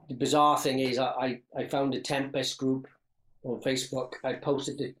the bizarre thing is, I found a Tempest group on Facebook. I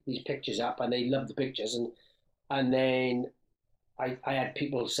posted these pictures up, and they loved the pictures, and then I had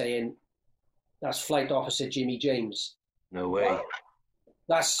people saying, "That's Flight Officer Jimmy James. No way.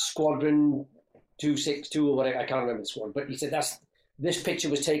 That's Squadron 262 or whatever. I can't remember the squadron." But he said this picture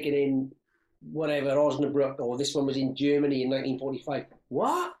was taken in whatever Osnabrück, or this one was in Germany in 1945.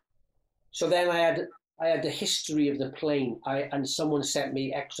 What? So then I had the history of the plane. And someone sent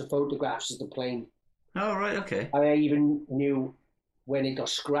me extra photographs of the plane. Oh, right, okay. I even knew when it got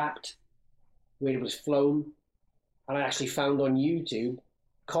scrapped, where it was flown, and I actually found on YouTube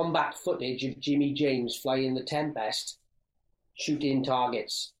combat footage of Jimmy James flying the Tempest, shooting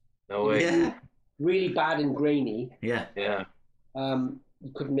targets. No way. Yeah, Really bad and grainy. yeah. Yeah. You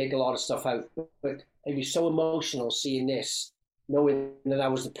couldn't make a lot of stuff out, but it was so emotional seeing this, knowing that I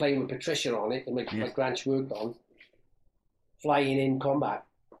was the plane with Patricia on it, and my Grant's worked on, flying in combat.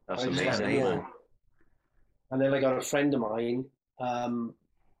 That's I just had amazing, it all. man. And then I got a friend of mine,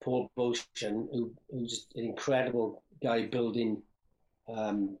 Paul Boshan, who's an incredible guy building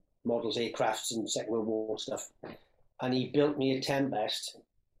models, aircrafts, and Second World War stuff. And he built me a Tempest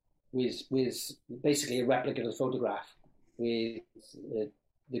with basically a replica of the photograph, with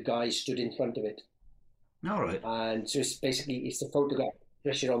the guy stood in front of it. All right. And so it's the photograph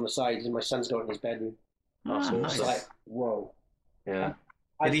pictured on the sides, and my son's got it in his bedroom. Oh, So nice. it's like, whoa. Yeah.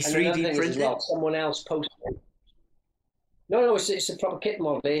 Did he And another 3D thing is print as well, it? someone else posted. No, it's a proper kit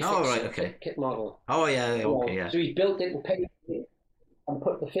model. Oh, right, okay. Kit model. Oh, yeah, yeah, okay, yeah. So he built it and painted it and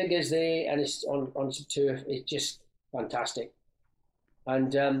put the figures there, and it's on some turf. It's just fantastic.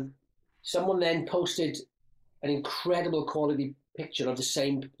 And someone then posted an incredible quality picture of the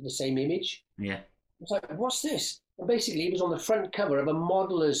same image. Yeah. I was like, what's this? And basically, it was on the front cover of a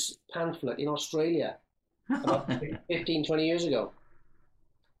modeller's pamphlet in Australia about 15, 20 years ago.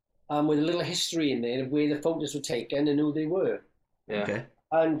 With a little history in there of where the photos were taken and who they were. Yeah. Okay.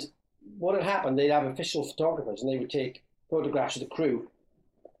 And what had happened, they'd have official photographers and they would take photographs of the crew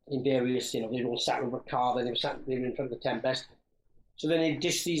in various, they'd all sat in a car, then they were in front of the Tempest. So then they'd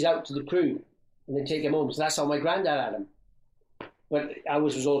dish these out to the crew and they'd take them home. So that's how my granddad had them. But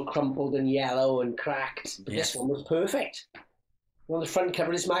ours was all crumpled and yellow and cracked. But this one was perfect. On the front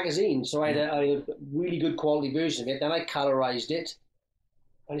cover of this magazine. So I had a really good quality version of it. Then I colorized it.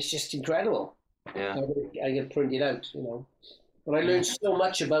 And it's just incredible. Yeah. I get printed out, But I learned so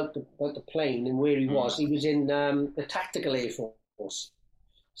much about the plane and where he was. He was in the Tactical Air Force.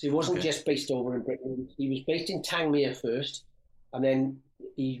 So he wasn't just based over in Britain. He was based in Tangmere first. And then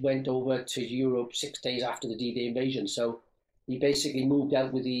he went over to Europe 6 days after the D-Day invasion. So he basically moved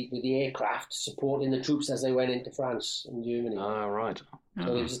out with the aircraft, supporting the troops as they went into France and Germany. Oh, right.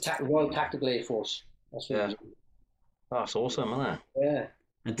 So it was the Royal Tactical Air Force. That's what it was. That's awesome, isn't it? Yeah.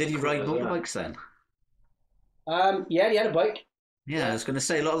 And did he ride motorbikes then? Yeah, he had a bike. Yeah, I was going to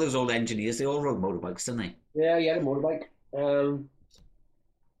say, a lot of those old engineers, they all rode motorbikes, didn't they? Yeah, he had a motorbike. And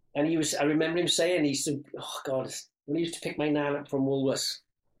I remember him saying, he used to, oh God, when he used to pick my nan up from Woolworths,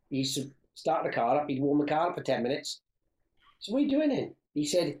 he used to start the car up, he'd warm the car up for 10 minutes. So what are you doing then? He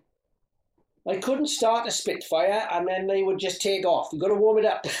said, I couldn't start a Spitfire and then they would just take off. You've got to warm it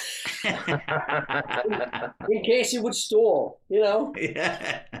up. In case it would stall, Yeah.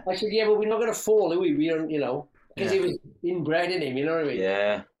 I said, yeah, but we're not going to fall, are we? We don't, because it was inbred in him, you know what I mean?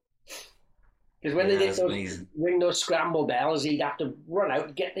 Yeah. Because when they did amazing. ring those scramble bells, he'd have to run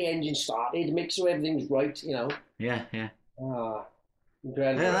out, get the engine started, make sure everything's right, Yeah, yeah.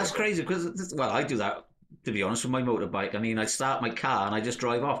 Incredible. Yeah, that's crazy, because, well, I do that, to be honest, with my motorbike. I mean, I start my car and I just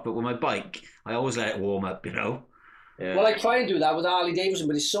drive off, but with my bike, I always let it warm up, Yeah. Well, I try and do that with Harley Davidson,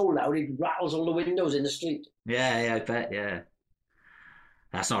 but it's so loud, it rattles all the windows in the street. Yeah, I bet, yeah.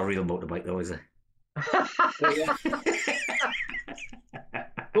 That's not a real motorbike, though, is it? Yeah.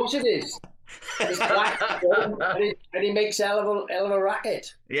 Of course it is. It's black, and it makes hell of a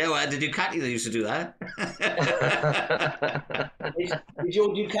racket. Yeah, well, the Ducati, they used to do that. Is your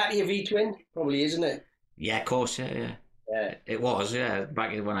Ducati a V-twin? Probably, isn't it? Yeah, of course, yeah. It was, yeah,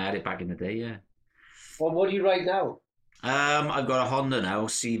 when I had it back in the day, yeah. Well, what do you ride now? I've got a Honda now,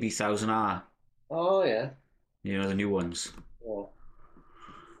 CB1000R. Oh, yeah. The new ones. Yeah.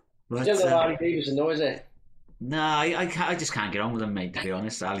 But, Still not Harley Davidson, though, is it? no, I just can't get on with them, mate, to be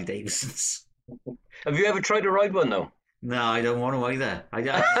honest, Harley Davidsons. Have you ever tried to ride one, though? No, I don't want to either.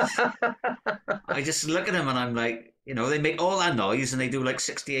 I just look at them and I'm like, they make all that noise and they do like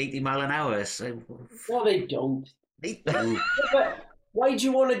 60, 80 mile an hour. So, No, they don't. they do. But why do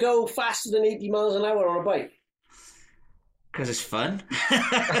you want to go faster than 80 miles an hour on a bike? Because it's fun.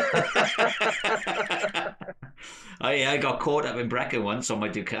 I got caught up in Brecon once on my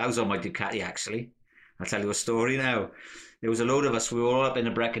Ducati. I was on my Ducati, actually. I'll tell you a story now. There was a load of us. We were all up in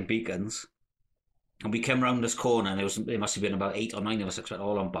the Brecon Beacons. And we came round this corner, and there must have been about 8 or 9 of us,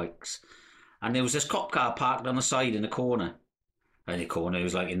 all on bikes. And there was this cop car parked on the side in the corner. And the corner, it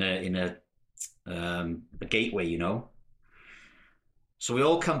was like in a gateway, So we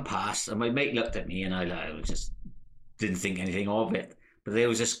all come past, and my mate looked at me, and I just didn't think anything of it. But there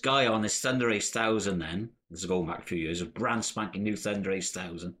was this guy on this Thunder Ace 1000 then. This is going back a few years. A brand spanking new Thunder Ace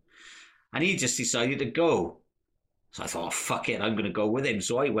 1000. And he just decided to go. So I thought, oh, fuck it, I'm going to go with him.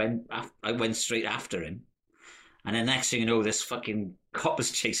 So I went straight after him. And then next thing you know, this fucking cop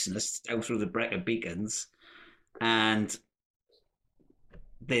was chasing us out through the Brecon Beacons. And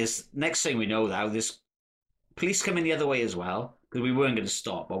next thing we know now, there's police coming the other way as well. Because we weren't going to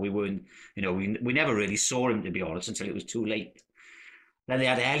stop, or we weren't, we never really saw him, to be honest, until it was too late. Then they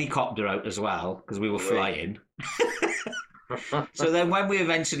had a helicopter out as well, because we were flying. So then when we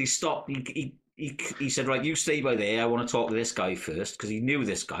eventually stopped, he said, right, you stay by there, I want to talk to this guy first, because he knew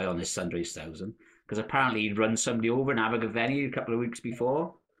this guy on this Thunder Ace 1000, because apparently he'd run somebody over in Abergavenny a couple of weeks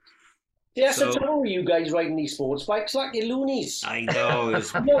before. See, that's the So trouble with you guys riding these sports bikes, like you're loonies. I know.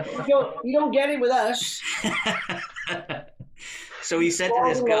 You don't get it with us. So he said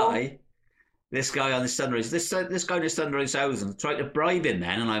to this guy on the Sunrise, this guy in the Sunrise Thousand tried to bribe him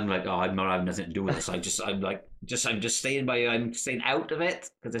then, and I'm like, oh, I'm not having nothing to do with this. I'm just I'm staying out of it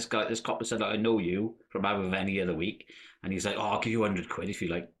because this copper said, like, I know you from Aberfan the other week, and he's like, oh, I'll give you £100 if you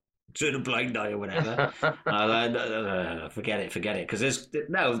like turn a blind eye or whatever. No, forget it, because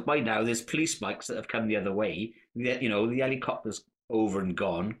by now there's police bikes that have come the other way. The helicopter's over and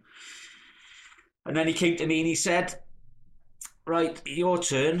gone, and then he came to me and he said, right, your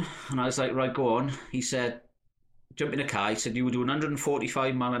turn. And I was like, right, go on. He said, jump in a car. He said, you were doing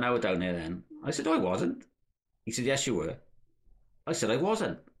 145 mile an hour down there then. I said, no, I wasn't. He said, yes, you were. I said, I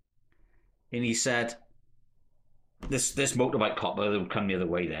wasn't. And he said, this motorbike copper that would come the other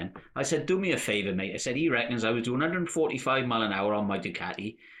way then. I said, do me a favour, mate. I said, he reckons I was doing 145 mile an hour on my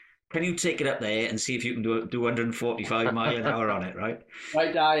Ducati. Can you take it up there and see if you can do 145 mile an hour on it, right?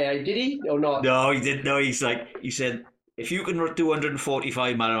 Right, did he or not? No, he didn't. No, he said, if you can do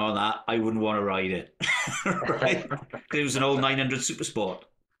 145 mile on that, I wouldn't want to ride it. Right? Because it was an old 900 Super Sport,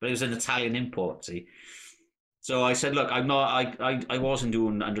 but it was an Italian import, see? So I said, look, I wasn't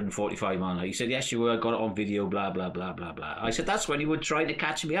doing 145 mile an hour. He said, yes, you were. I got it on video, blah, blah, blah, blah, blah. I said, that's when you were trying to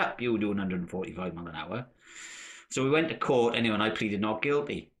catch me up. You were doing 145 mile an hour. So we went to court anyway, and I pleaded not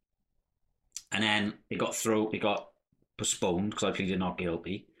guilty. And then it got postponed because I pleaded not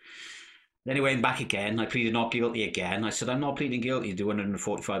guilty. Then he went back again. I pleaded not guilty again. I said, I'm not pleading guilty to do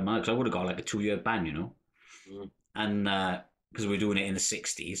 145 miles because I would have got like a 2-year ban, And because we're doing it in the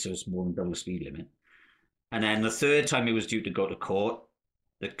 60s, so it's more than double the speed limit. And then the third time he was due to go to court,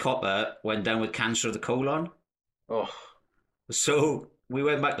 the copper went down with cancer of the colon. Oh. So we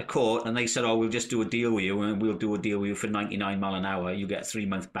went back to court and they said, oh, we'll just do a deal with you and we'll do a deal with you for 99 mile an hour. You get a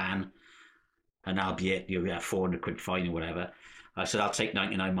 3-month ban and that'll be it. You'll get a 400 quid fine or whatever. I said, I'll take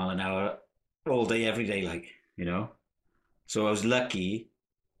 99 mile an hour all day, every day, So I was lucky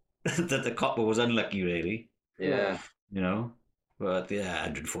that the copper was unlucky, really. Yeah. But yeah,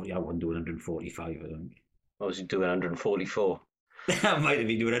 140. I wasn't doing 145, I think. I was doing 144. I might have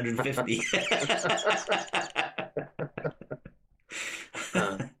been doing 150.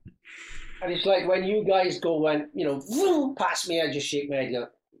 And it's like when you guys go vroom, past me, I just shake my head.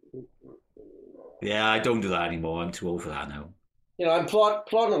 Yeah, I don't do that anymore. I'm too old for that now. I'm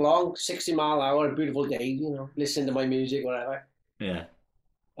plodding along, 60 mile an hour, a beautiful day, listening to my music, whatever. Yeah.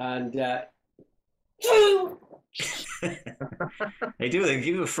 And they do. They give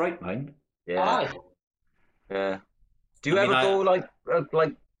you a fright, man. Yeah. Aye. Yeah. Do you ever go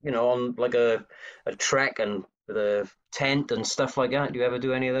on like a trek and with a tent and stuff like that? Do you ever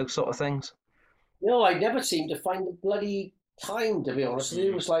do any of those sort of things? No, I never seem to find the bloody time, to be honest.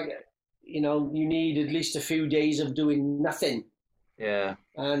 It was like, you need at least a few days of doing nothing. Yeah.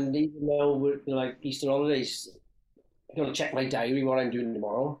 And even though we're like Easter holidays, I've got to check my diary, what I'm doing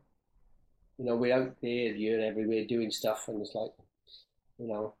tomorrow. We're out there, here, everywhere doing stuff, and it's like,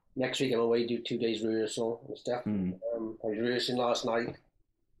 next week I'm away, do 2 days rehearsal and stuff. I was rehearsing last night.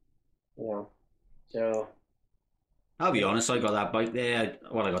 So. I'll be honest, I got that bike there.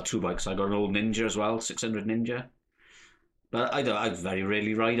 I got 2 bikes. I got an old Ninja as well, 600 Ninja. But I very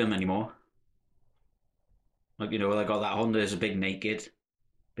rarely ride them anymore. I got that Honda is a big naked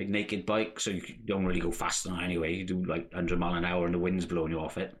bike, so you don't really go fast on it anyway. You do like 100 mile an hour and the wind's blowing you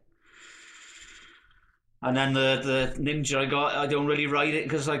off it. And then the Ninja I don't really ride it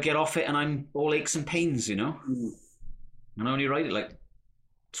because I get off it and I'm all aches and pains, And I only ride it like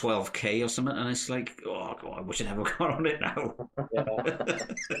 12k or something, and it's like, oh God, I wish I never got on it now.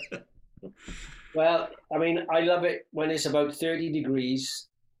 Yeah. Well, I mean, I love it when it's about 30 degrees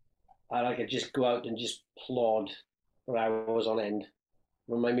and I could just go out and just plod for hours on end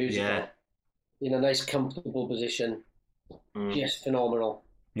with my music on, in a nice, comfortable position. Just phenomenal.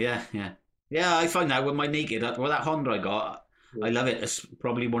 Yeah. I find that with my naked, that Honda I got, I love it. It's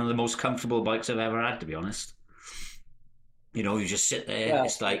probably one of the most comfortable bikes I've ever had, to be honest. You just sit there. Yeah.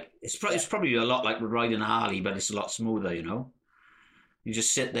 It's like it's probably a lot like riding a Harley, but it's a lot smoother. You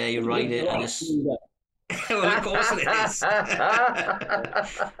just sit there, you ride it, and it's. Well, of course it is.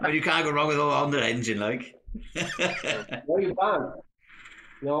 I mean, you can't go wrong with a Honda engine, like. No, you can't.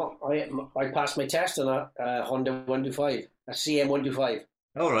 No, I passed my test on a Honda 125, a CM 125.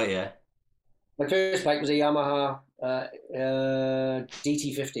 Oh right, yeah. My first bike was a Yamaha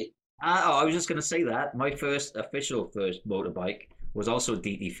DT50. I was just going to say that. My first motorbike was also a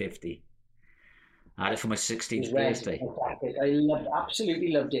DT50. I had it for my 16th birthday. I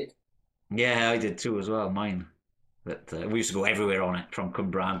absolutely loved it. Yeah, I did too as well, mine. But we used to go everywhere on it, from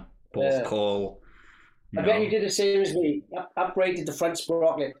Cwmbran Porthcawl. I bet you did the same as me. Upgraded the front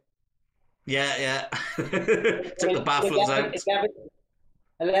sprocket. Yeah. Took the baffles out.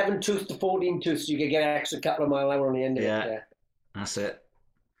 11 tooth to 14 tooth, so you could get an extra couple of mile an hour on the end of it. Yeah, that's it.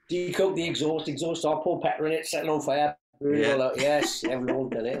 Decoat the exhaust off, pour pepper in it, set it on fire. Yes, we've all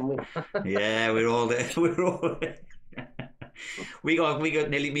done it, haven't we? Yeah, we're all there. We got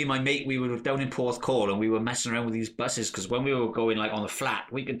nearly, me and my mate, we were down in Porthcawl and we were messing around with these buses because when we were going like on the flat,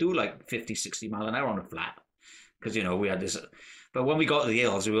 we could do like 50, 60 mile an hour on the flat because, we had this. But when we got to the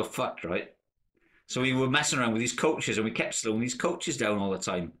hills, we were fucked, right? So we were messing around with these coaches and we kept slowing these coaches down all the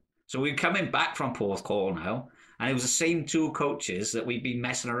time. So we were coming back from Porthcawl now and it was the same two coaches that we'd been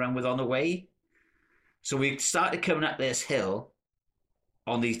messing around with on the way. So we started coming up this hill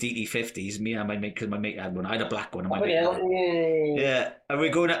on these DT50s, me and my mate, because my mate had one. I had a black one. And my mate had one. Yeah, and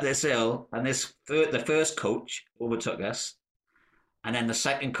we're going up this hill, and the first coach overtook us, and then the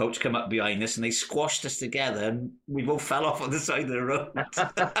second coach came up behind us, and they squashed us together, and we both fell off on the side of the road.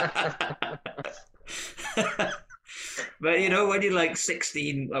 But when you're like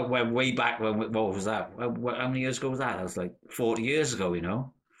 16, way back when, what was that? How many years ago was that? That was like 40 years ago, Yeah.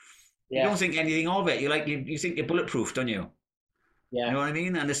 You don't think anything of it. You think you're bulletproof, don't you? Yeah. You know what I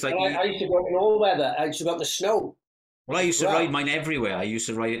mean? And it's like... I used to go in all weather. I used to go up the snow. Well, I used to ride mine everywhere. I used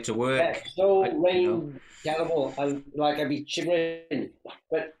to ride it to work. Yeah, snow, rain, terrible. I'd be shivering.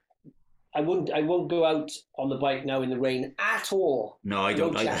 But I won't go out on the bike now in the rain at all. No, I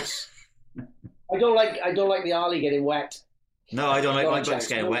don't like that. I don't like the Harley getting wet. No, I don't like my bikes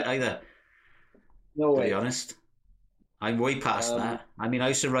getting wet either. No way. To be honest. I'm way past that. I mean, I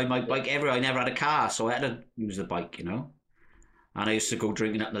used to ride my bike everywhere. I never had a car, so I had to use the bike, And I used to go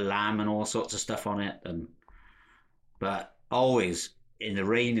drinking up the Lamb and all sorts of stuff on it. But always in the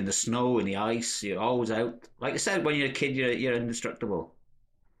rain, in the snow, in the ice, you're always out. Like I said, when you're a kid, you're indestructible.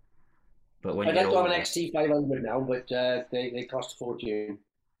 But when I'd like to have an XT500 now, but they cost a fortune.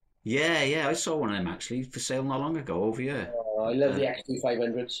 Yeah, I saw one of them actually for sale not long ago over here. Oh, I love the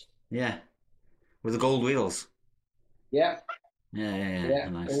XT500s. Yeah, with the gold wheels. Yeah. Yeah.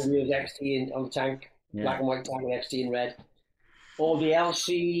 Nice. Gold wheels XT on the tank, black and white tank with XT in red. Or the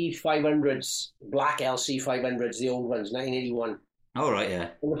LC500s, black LC500s, the old ones, 1981. Oh, right, yeah.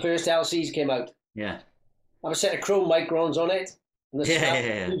 When the first LCs came out. Yeah. I have a set of chrome microns on it. And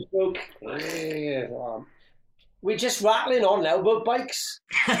Yeah. We're just rattling on now about bikes.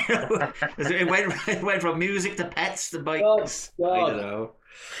 it went from music to pets to bikes. Oh, God. I don't know.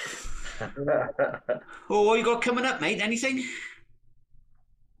 What you got coming up, mate? Anything?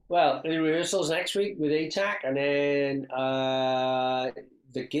 Well, the rehearsals next week with ATAC, and then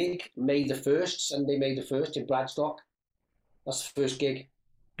the gig May the 1st, Sunday May the 1st in Bradstock. That's the first gig.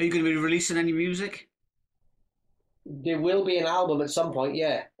 Are you going to be releasing any music? There will be an album at some point,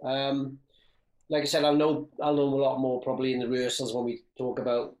 yeah. Like I said, I'll know a lot more probably in the rehearsals when we talk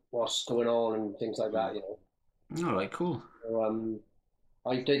about what's going on and things like that, All right, cool. So,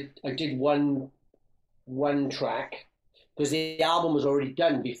 I did one track because the album was already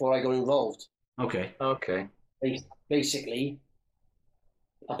done before I got involved. Okay. Basically,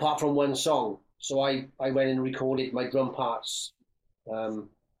 apart from one song. So I went and recorded my drum parts for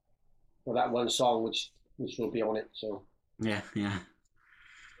that one song, which will be on it. So yeah.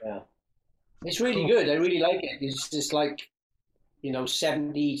 It's really good. I really like it. It's just like,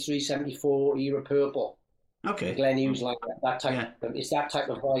 73, 74 era Purple. Okay. Glenn Hughes, like that type. Yeah. It's that type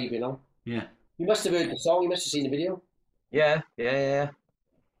of vibe, Yeah. You must have heard the song. You must have seen the video. Yeah.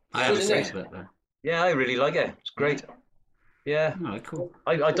 I haven't seen it. Yeah, I really like it. It's great. Yeah. Oh, cool.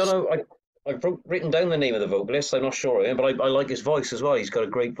 I don't know. I've written down the name of the vocalist. I'm not sure of him, but I like his voice as well. He's got a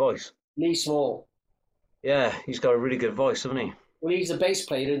great voice. Lee Small. Yeah, he's got a really good voice, hasn't he? Well, he's a bass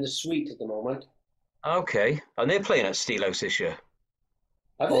player in the Sweet at the moment. Okay. And they're playing at Steelhouse this year.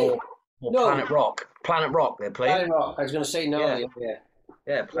 Are they? Or no. Planet Rock. Planet Rock they're playing. Planet Rock. I was going to say no.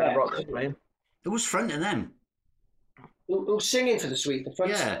 Yeah, Planet Rock they're playing. Who's fronting them? Who's singing for the Sweet? The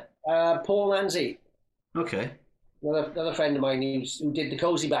front. Yeah. Paul Lanzi. Okay. Another friend of mine who did the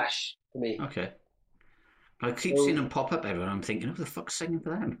Cozy Bash for me. Okay. I keep seeing them pop up everywhere. I'm thinking, who the fuck's singing for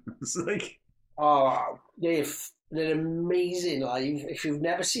them? It's like... Oh, they're amazing live. If you've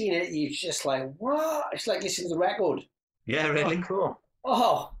never seen it, you're just like, what? It's like listening to the record. Yeah, really? Oh, cool.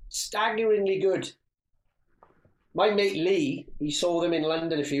 Oh, staggeringly good. My mate Lee, he saw them in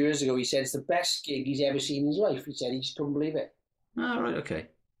London a few years ago. He said it's the best gig he's ever seen in his life. He said he just couldn't believe it. Oh, right, okay.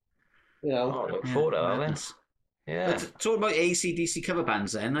 I look forward to that then. Yeah. But talking about AC/DC cover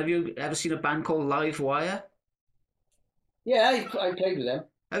bands then, have you ever seen a band called Live Wire? Yeah, I played with them.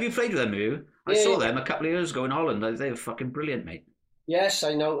 Have you played with them, have you? I saw them a couple of years ago in Holland. They were fucking brilliant, mate. Yes,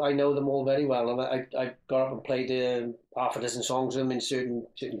 I know them all very well, and I got up and played half a dozen songs with them in certain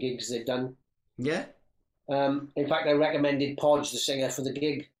gigs they've done. Yeah. In fact, I recommended Podge, the singer, for the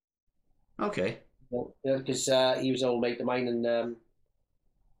gig, Okay. because he was an old mate of mine, and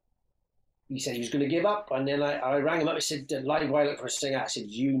he said he was going to give up, and then I rang him up. I said, "Live Violet for a singer." I said,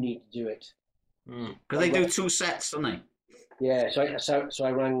 "You need to do it." Because they do 2 sets, don't they? Yeah, so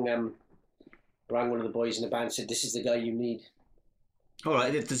I rang one of the boys in the band, and said, "This is the guy you need." All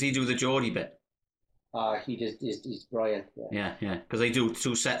right. Does he do the Geordie bit? He does. He's Brian. Yeah. Yeah, yeah. Because they do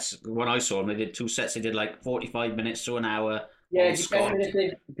 2 sets. When I saw them, they did 2 sets. They did like 45 minutes to an hour. Yeah, on Scott.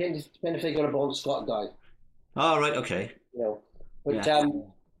 depending if they got a Bon Scott guy, Oh, right. Okay. you know. But Yeah.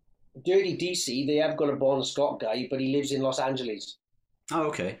 Dirty DC, they have got a Bon Scott guy, but he lives in Los Angeles. Oh,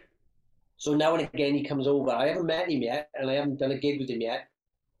 okay. So now and again he comes over. I haven't met him yet, and I haven't done a gig with him yet.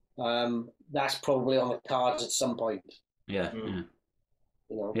 That's probably on the cards at some point, Yeah. Mm. Yeah.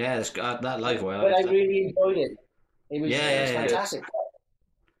 you know. Yeah. That live wire. But I really enjoyed it. It was Yeah. fantastic.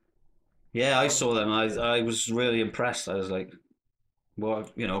 Yeah, I saw them. I was really impressed. I was like, well,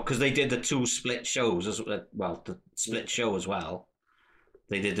 because they did the 2 split shows the split show as well.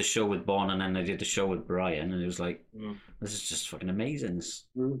 They did the show with Bon, and then they did the show with Brian, and it was like, this is just fucking amazing. It's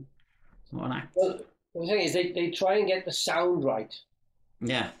not an act. Well, the thing is, they try and get the sound right.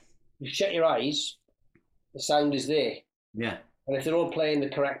 Yeah, You shut your eyes, the sound is there. yeah, And if they're all playing the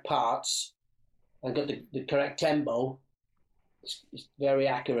correct parts and got the correct tempo, it's very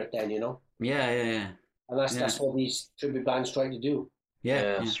accurate then, yeah. And that's what these tribute bands try to do.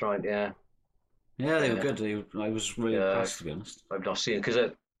 Yeah, that's right. Yeah, yeah, they were Yeah. good. I was really Yeah. impressed, to be honest. I've not seen it because I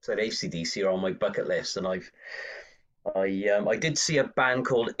said AC/DC are on my bucket list, and I did see a band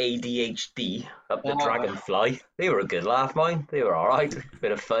called ADHD up the Ah. Dragonfly. They were a good laugh, mine. They were all right,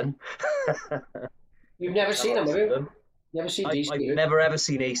 bit of fun. You've never seen them, have you? Never seen I've DC? never ever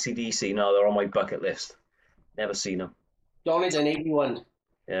seen AC/DC. No, they're on my bucket list. Never seen them. Donington 81.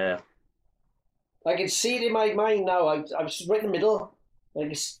 Yeah, I can see it in my mind now. I was right in the middle. I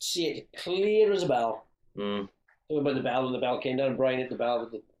can see it clear as a bell. mm. Talking about the bell, and the bell came down, and Brian hit the bell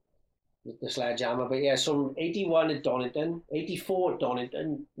with the sledgehammer. But yeah, so 81 at Donington, 84 at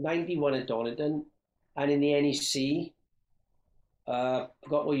Donington, 91 at Donington, and in the NEC,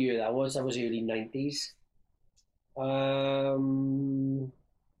 forgot what year that was. That was early 90s.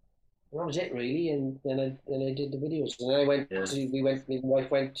 That was it really, and then I did the videos, and then my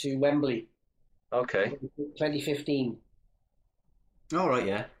wife went to Wembley, Okay. 2015. All right,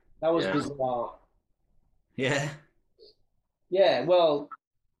 yeah, That was Yeah. bizarre. yeah, Yeah, well,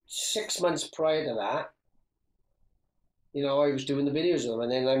 6 months prior to that, I was doing the videos of them,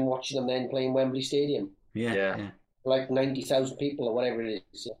 and then I'm watching them then playing Wembley Stadium, yeah, Yeah. yeah, like 90,000 people or whatever it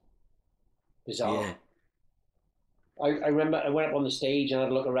is. Bizarre. yeah. I remember I went up on the stage and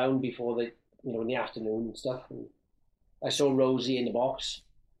I'd look around before in the afternoon and stuff. And I saw Rosie in the box,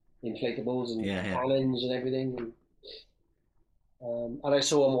 inflatables and Yeah. cannons and everything. And I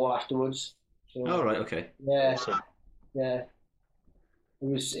saw them all afterwards. So, All right, okay. yeah, Awesome. yeah.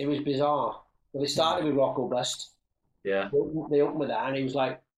 It was bizarre. Well, they started with Rocco Bust. Yeah. They opened with that, and it was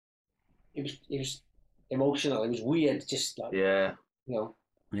like, it was emotional. It was weird, just like, Yeah.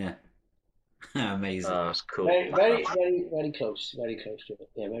 Yeah, amazing. Oh, that's cool. very, very, very, very close to it.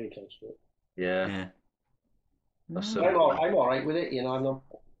 Yeah, very close to it. Yeah. Yeah. That's I'm all right with it. I'm not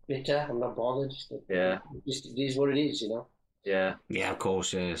bitter. I'm not bothered. Yeah. It is what it is. Yeah. Yeah, of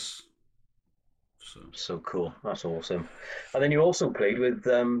course, yes. So cool. That's awesome. And then you also played with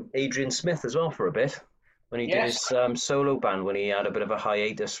Adrian Smith as well for a bit when he did his solo band when he had a bit of a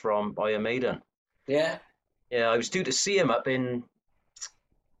hiatus from Iron Maiden. Yeah. Yeah, I was due to see him up in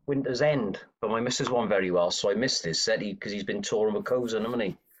Winter's End, but my missus wasn't very well, so I missed his set because he's been touring with Cozen, hasn't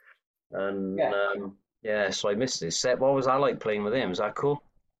he? And so I missed his set. What was that like playing with him? Was that cool?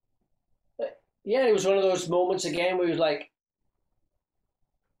 Yeah, it was one of those moments again where he was like,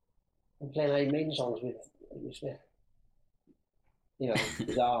 I'm playing Iron Maiden songs with Smith.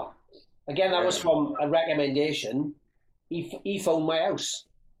 Bizarre. Again, that was from a recommendation. He phoned my house.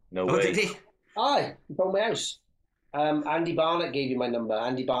 No Oh, way. did he? Aye, he phoned my house. Andy Barnett gave you my number.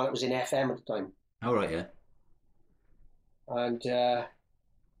 Andy Barnett was in FM at the time. All right, yeah. And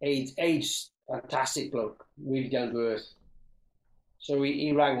Aid's fantastic bloke, really down to earth. So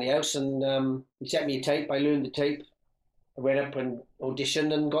he rang the house and he sent me a tape. I learned the tape. I went up and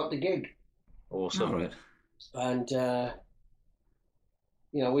auditioned and got the gig. Awesome. All right. And,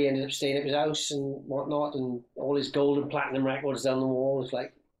 we ended up staying at his house and whatnot, and all his gold and platinum records down the wall. It's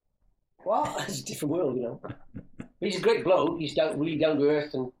like, what? It's a different world, But he's a great bloke. He's really down to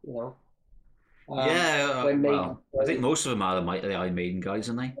earth, and, when I think most of them are the Iron Maiden guys,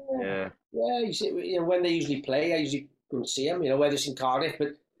 aren't they? Yeah. Yeah, you see, when they usually play, I usually go and see them, whether it's in Cardiff. But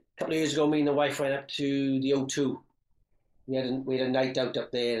a couple of years ago, me and the wife went up to the O2. We had a night out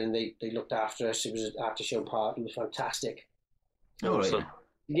up there, and they looked after us. It was an after-show party. It was fantastic. Oh, right. Awesome.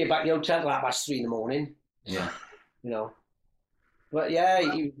 You get back to the hotel at 3:30 in the morning. Yeah. But yeah,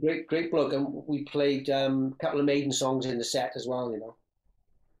 he great bloke, and we played a couple of Maiden songs in the set as well.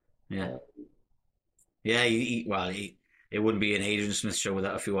 Yeah. Yeah. It wouldn't be an Adrian Smith show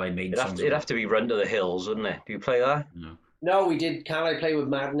without a few Iron Maiden songs. It'd have to be Run to the Hills, wouldn't it? Do you play that? No. No, we did Can I Play with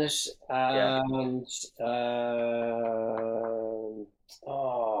Madness? And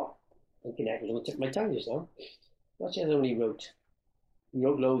thinking that was on the tip of my tongue just now. What's the other one he wrote? He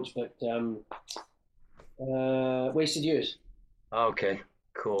wrote loads, but Wasted Years. Okay,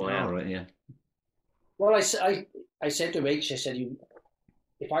 cool. Yeah. All right. Yeah. Well, I said to H, I said,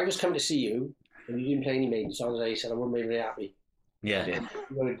 if I was coming to see you and you didn't play any Maiden songs, I said I wouldn't be very happy. Yeah.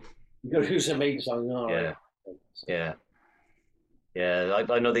 You got to do some Maiden songs. Yeah. Yeah. Yeah,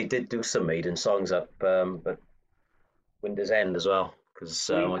 I know they did do some Maiden songs up, but Winter's End as well, because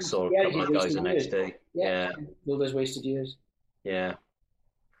I saw a couple of guys the next day. Yeah. All those Wasted Years. Yeah.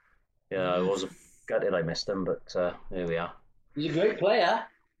 Yeah, I was gutted I missed them, but here we are. He's a great player.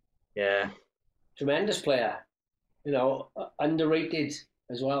 Yeah. Tremendous player. Underrated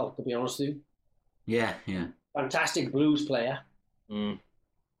as well, to be honest with you. Yeah. Yeah. Fantastic blues player. Mm.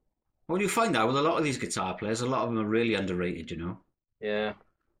 Well, you find out with a lot of these guitar players, a lot of them are really underrated. Yeah.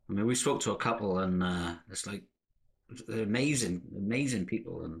 I mean, we spoke to a couple, and it's like they're amazing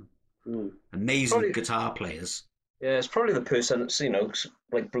people and amazing guitar players. Yeah, it's probably the person,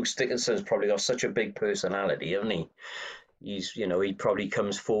 like Bruce Dickinson's probably got such a big personality, hasn't he? He's, he probably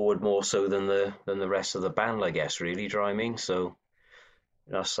comes forward more so than the rest of the band, I guess, really, do you know what I mean? So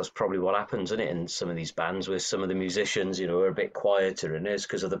that's probably what happens, isn't it, in some of these bands where some of the musicians, are a bit quieter, and it's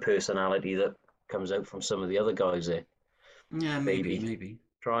because of the personality that comes out from some of the other guys there. Yeah, maybe. Do you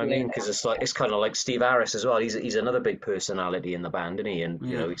know what I mean? Because it's kind of like Steve Harris as well. He's another big personality in the band, isn't he? And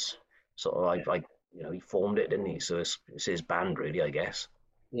he's sort of like he formed it, didn't he? So it's his band, really, I guess.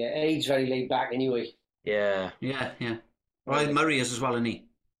 Yeah, Ade's very laid back anyway. Yeah. Yeah. Well, Murray is as well, isn't he?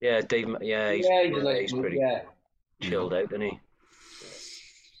 Yeah, Dave. Yeah, he's pretty chilled out, isn't he?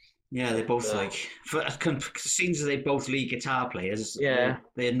 Yeah, they're both seems they both lead guitar players. Yeah,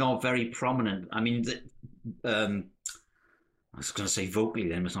 they're not very prominent. I mean, I was going to say vocally,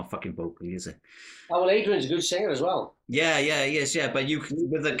 then it's not fucking vocally, is it? Oh, well, Adrian's a good singer as well. Yeah, yes, yeah. But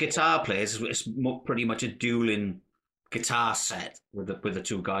with the guitar players, it's pretty much a dueling guitar set with the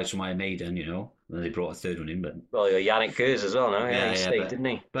two guys from Iron Maiden, and they brought a third one in. But Yannick Gers as well, no? Yeah, he stayed, didn't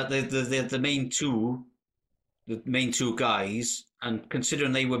he? But the main two guys, and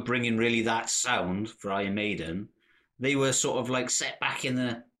considering they were bringing really that sound for Iron Maiden, they were sort of like set back in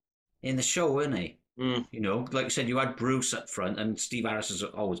the show, weren't they? Mm. Like you said, you had Bruce up front, and Steve Harris is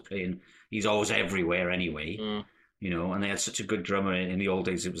always playing. He's always everywhere anyway. Mm. And they had such a good drummer in the old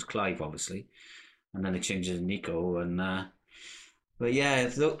days. It was Clive, obviously, and then they changed it to Nico. And but yeah,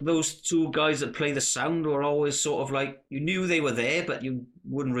 those two guys that play the sound were always sort of like, you knew they were there, but you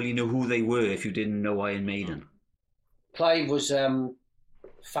wouldn't really know who they were if you didn't know Iron Maiden. Clive was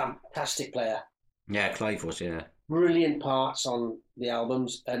fantastic player. Yeah, Clive was, yeah. Brilliant parts on the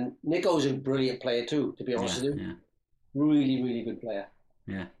albums, and Nico's a brilliant player too, to be honest with you. Yeah. Really, really good player.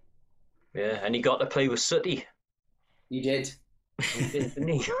 Yeah. Yeah, and he got to play with Sooty. He did. He did, didn't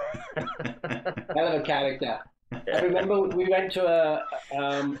he? Hell of a character. I remember we went to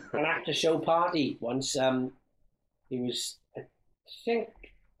an after show party once. It was, I think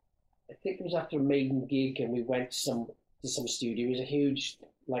it was after a Maiden gig, and we went to some studio. It was a huge,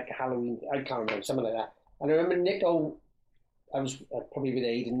 like a Halloween, I can't remember, something like that. And I remember Nico, I was probably with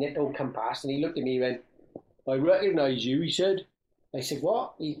Aid, and Nico come past, and he looked at me and went, "I recognise you," he said. I said,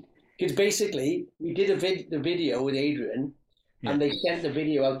 "What?" Because basically, we did the video with Adrian, and they sent the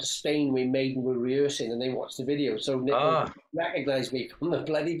video out to Spain where Maiden were rehearsing, and they watched the video. So Nico recognised me from the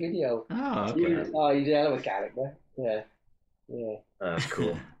bloody video. Oh, okay. He's a hell of a character. Yeah. That's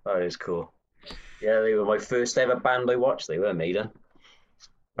cool. That is cool. Yeah, they were my first ever band I watched. They were Maiden.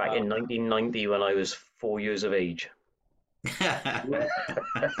 Back in 1990 when I was 4 years of age.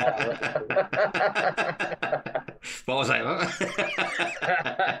 What was that?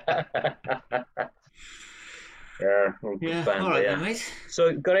 Good band, all right, then, mate.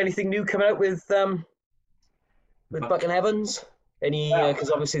 So, got anything new coming out with Buck and Evans? Because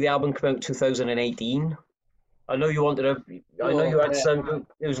obviously the album came out in 2018. I know you wanted to. I know you had some.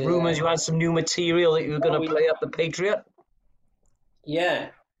 There was rumours you had some new material that you were going to play up the Patriot. Yeah,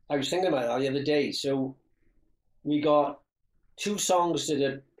 I was thinking about that the other day. So we got 2 songs that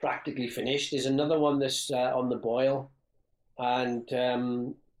are practically finished. There's another one that's on the boil, and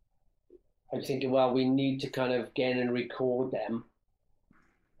I'm thinking, well, we need to kind of get in and record them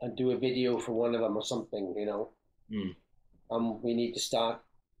and do a video for one of them or something, you know. Mm. We need to start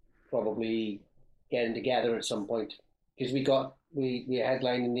probably getting together at some point because we are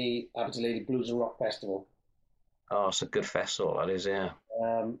headlining the Abbotsford Lady Blues and Rock Festival. Oh, it's a good festival, that is, yeah.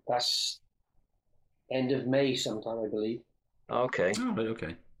 That's end of May sometime, I believe. Okay. Oh, right,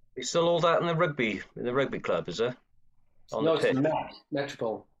 okay. Is still all that in the rugby club, is there? No, it's the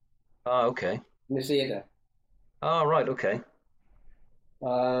Metropole. Oh, okay. In the theatre. Oh, right, okay.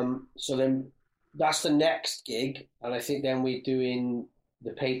 So then that's the next gig, and I think then we're doing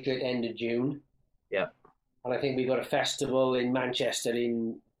the Patriot end of June. Yeah. And I think we got a festival in Manchester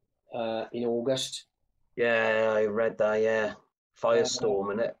in August. Yeah, I read that, yeah.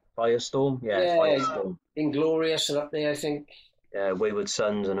 Firestorm, innit? Firestorm? Yeah, Firestorm. Inglorious are up there, I think. Yeah, Wayward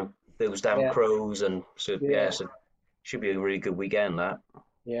Sons and those damn Crows, and so so should be a really good weekend, that.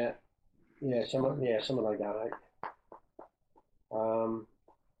 Yeah. Something like that, right?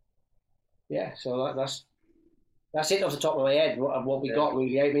 So that's it off the top of my head. What we got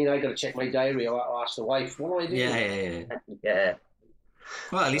really. I mean, I got to check my diary. I'll ask the wife. What do I do? Yeah.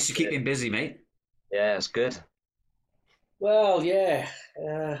 Well, at least you're keeping busy, mate. Yeah, it's good. Well, yeah.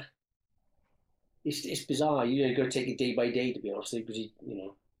 It's bizarre. You got to take it day by day, to be honest, because you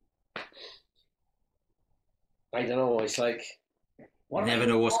know. I don't know. It's like. You never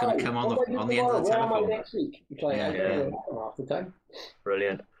know what's going to come on the end of the telephone. Where am I next week? It's like, I don't know half the time.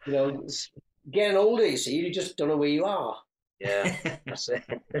 Brilliant. You know, getting older, you see, you just don't know where you are. Yeah, that's it.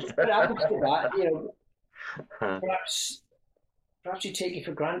 But happens to that, you know, perhaps you take it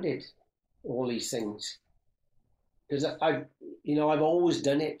for granted, all these things. Because I've always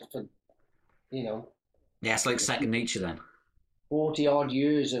done it for, you know. Yeah, it's like second nature then. 40 odd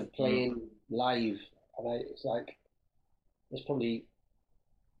years of playing live. And it's like, it's probably,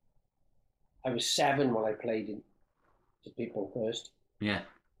 I was 7 when I played to people first. Yeah.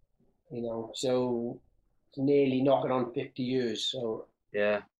 You know, so it's nearly knocking on 50 years. So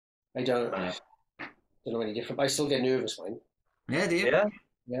yeah, I don't know any different. But I still get nervous, man. Yeah, do you?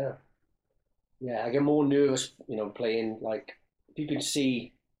 Yeah. I get more nervous, you know, playing like if you can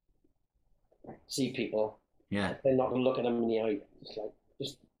see people. Yeah. They're not going to look at them in the eye.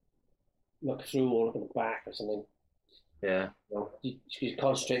 Just look through or look at the back or something. Yeah. You know, you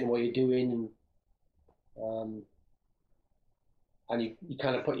concentrate on what you're doing, and you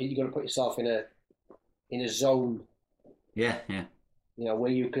kind of you got to put yourself in a zone. Yeah. You know,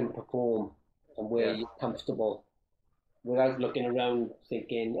 where you can perform and where you're comfortable, without looking around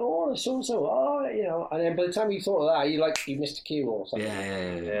thinking, "Oh, so and so." Oh, you know. And then by the time you thought of that, you missed a cue or something.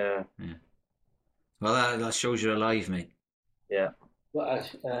 Yeah. Well, that shows you're alive, mate. Yeah. But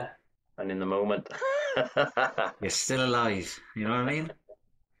and in the moment. You're still alive. You know what I mean?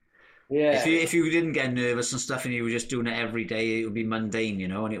 Yeah. If you didn't get nervous and stuff, and you were just doing it every day, it would be mundane, you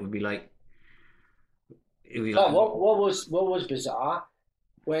know, and it would be like. What was bizarre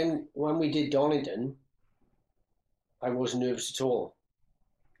when we did Donington, I wasn't nervous at all.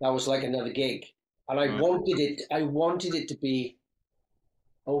 That was like another gig, and I wanted it to be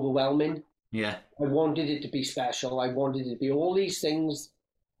overwhelming. Yeah. I wanted it to be special. I wanted it to be all these things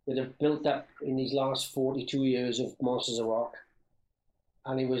that have built up in these last 42 years of Monsters of Rock,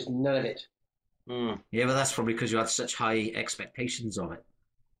 and it was none of it. Yeah, but that's probably because you had such high expectations of it.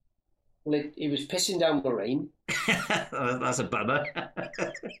 Well, it was pissing down the rain. That's a bummer.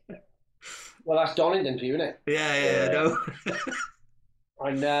 Well, that's Donington for you, isn't it? Yeah, I know.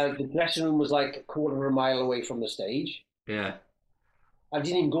 And the dressing room was like a quarter of a mile away from the stage. Yeah. I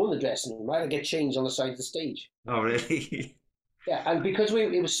didn't even go in the dressing room. I had to get changed on the side of the stage. Oh, really? Yeah, and because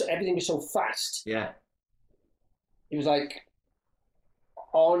everything was so fast. Yeah. It was like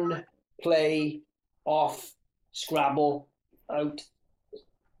on, play, off, Scrabble, out,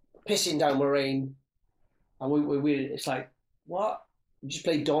 pissing down the rain, and we it's like, what? We just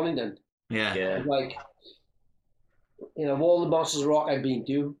played Donington. Yeah. Like, you know, all the Monsters of Rock I've been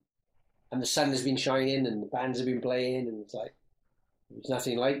to, and the sun has been shining, and the bands have been playing, and it's like, it was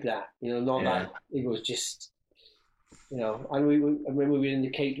nothing like that. You know, not that. It was just, you know, and I remember we were in the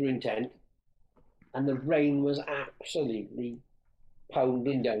catering tent, and the rain was absolutely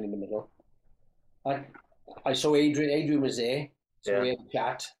pounding down in the middle. I saw Adrian was there, so we had a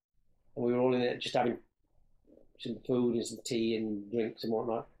chat, and we were all in it just having some food and some tea and drinks and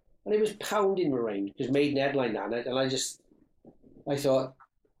whatnot. And it was pounding the rain because Maiden headlined that night, and I thought,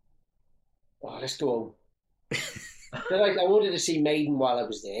 oh, let's go home. But like, I wanted to see Maiden while I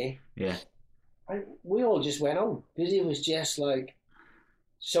was there. Yeah. We all just went home because it was just like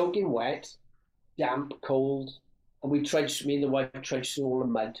soaking wet, damp, cold, and me and the wife trudged through all the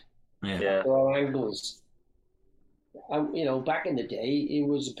mud Yeah. to our ankles. And, back in the day, it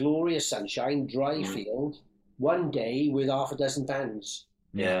was glorious sunshine, dry field, one day with half a dozen bands,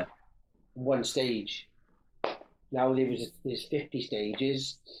 Yeah. one stage. Now there's 50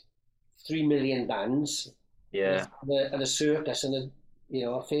 stages, 3 million bands, Yeah. and a circus and a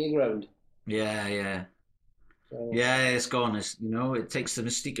fairground. Yeah, yeah. So, Yeah, it's gone. It takes the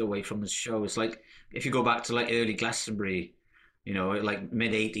mystique away from the show. It's like if you go back to like early Glastonbury, like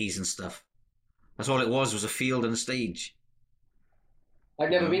mid-80s and stuff. That's all it was a field and a stage. I've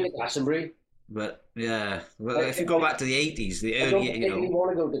never been to Glastonbury. But yeah, well, if you go back to the 80s, the I don't early, particularly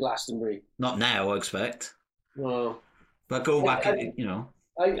want to go to Glastonbury. not now, I expect, No. but go back, I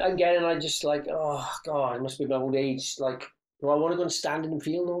just like, oh God, it must be my old age. Like, do I want to go and stand in the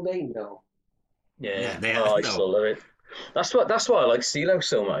field all day? No. Yeah. Yeah, Oh, I no. still love it. That's why I like Steelhouse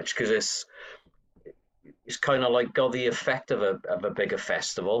so much, because it's kind of like got the effect of a bigger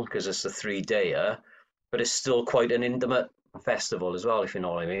festival, because it's a 3-dayer, but it's still quite an intimate festival as well, if you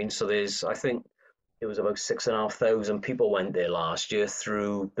know what I mean. So I think it was about 6,500 people went there last year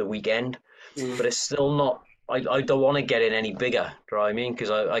through the weekend, but it's still not. I don't want to get it any bigger, do you know what I mean?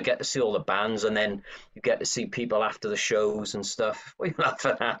 Because I get to see all the bands, and then you get to see people after the shows and stuff. What are you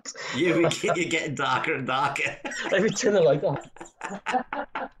laughing at? You're getting darker and darker. Let me turn it like that.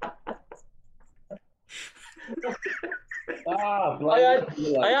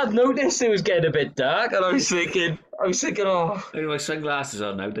 I had noticed it was getting a bit dark, and I was thinking, oh. I have my sunglasses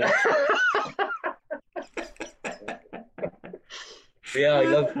on now, Dave. Yeah, I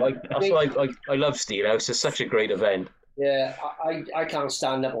love Steelhouse. It's such a great event. Yeah, I can't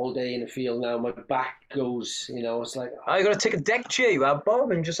stand up all day in the field now. My back goes, it's like... I got to take a deck chair, you have,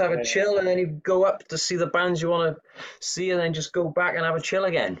 Bob, and just have a chill, and then you go up to see the bands you want to see, and then just go back and have a chill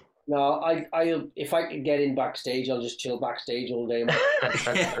again. No, if I can get in backstage, I'll just chill backstage all day.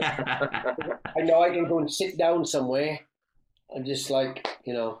 I know I can go and sit down somewhere and just like,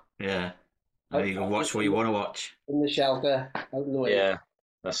 Yeah. And you can watch what you want to watch. in the shelter, out in the way. Yeah,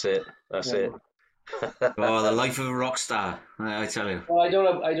 that's it. Oh, the life of a rock star, I tell you. Well, I don't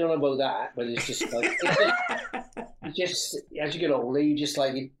know about that, but it's just like it's just as you get older, you just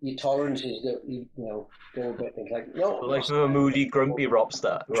like your tolerance is go a bit. It's like no, The life of a moody, grumpy rock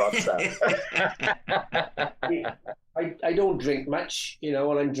star. I don't drink much, and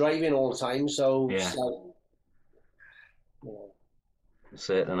I'm driving all the time, so it's like, That's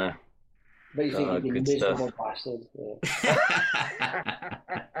it, I know. but you think you're a good miserable stuff. bastard.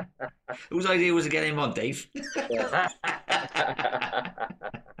 Whose idea was to get him on, Dave?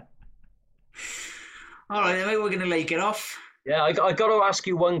 All right, then, mate, we're going to lake it off. Yeah, I got to ask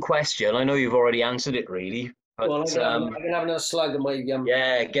you one question. I know you've already answered it, really. But, Well, I can have another slug of my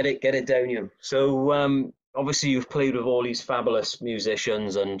yeah, get it down you. So obviously you've played with all these fabulous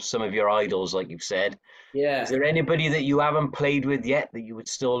musicians and some of your idols, like you've said. yeah. Is there anybody that you haven't played with yet that you would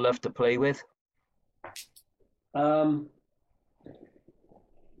still love to play with?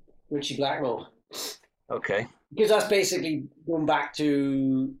 Richie Blackmore. Okay. Because that's basically going back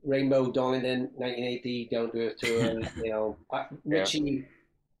to Rainbow Donington, 1980, Down to Earth tour.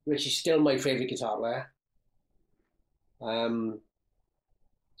 Richie's still my favourite guitar player.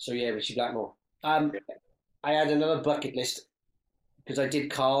 So yeah, Richie Blackmore. I had another bucket list because I did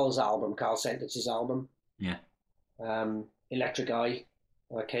Carl Sentence's album. Yeah. Electric Eye.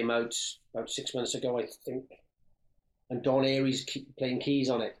 That came out about 6 months ago, I think. And Don Airey's playing keys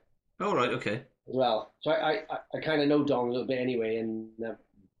on it All right, okay. as well. So I kind of know Don a little bit anyway, and I've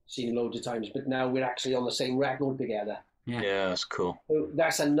seen him loads of times. But now we're actually on the same record together. Yeah, that's cool. So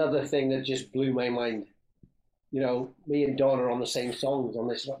that's another thing that just blew my mind. Me and Don are on the same songs on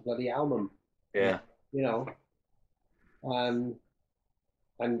this bloody album. Yeah. And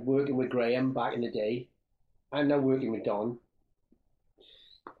working with Graham back in the day. I'm now working with Don.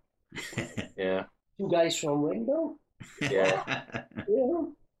 Yeah. Two guys from Rainbow. Yeah. Yeah.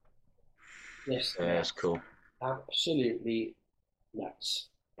 Yes. Yeah, that's cool. Absolutely nuts.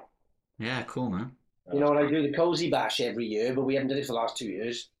 Yeah, cool, man. And I do the Cozy Bash every year, but we haven't done it for the last 2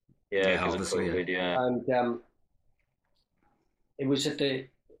 years. Yeah, Yeah, 'cause of obviously, COVID, yeah. And it was at the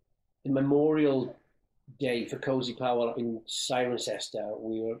Memorial Day for Cozy Powell up in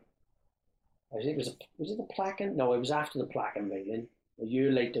Cirencester. I think was it the plaque? No, it was after the plaque unveiling. A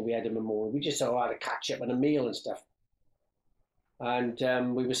year later, we had a memorial. We just all had a catch up and a meal and stuff.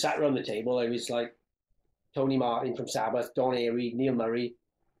 And we were sat around the table. It was like Tony Martin from Sabbath, Don Airey, Neil Murray,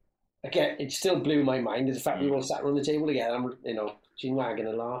 again, it still blew my mind. The fact we all sat around the table together, and, chin-wagging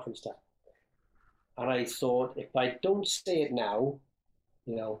and laugh and stuff. And I thought, if I don't say it now,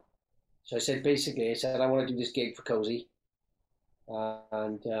 so I said, I want to do this gig for Cozy.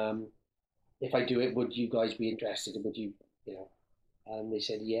 And if I do it, would you guys be interested? Would you, And they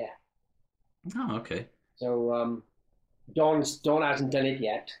said, yeah. Oh, okay. So Don hasn't done it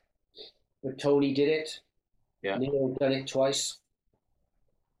yet, but Tony did it. Yeah. Neil done it twice.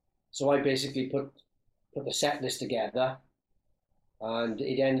 So I basically put the set list together, and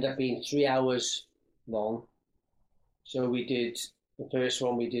it ended up being 3 hours long. So we did the first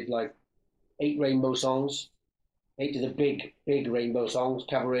one. We did like 8 rainbow songs, 8 of the big rainbow songs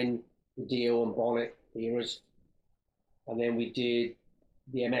covering the Dio and Bonnet eras, and then we did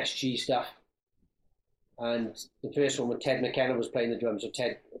the MSG stuff. And the first one with Ted McKenna was playing the drums. So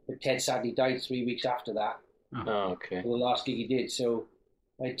Ted sadly died 3 weeks after that. Oh, okay. The last gig he did. So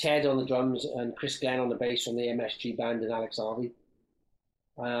I had Ted on the drums and Chris Glenn on the bass from the MSG band and Alex Harvey.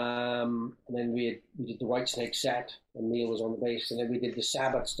 And then we did the Whitesnake set and Neil was on the bass. And then we did the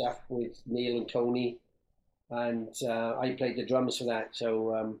Sabbath stuff with Neil and Tony. And I played the drums for that.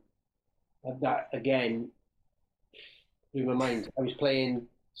 So that, again, blew my mind. I was playing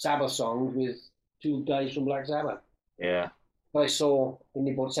Sabbath songs with 2 guys from Black Sabbath. Yeah. I saw in the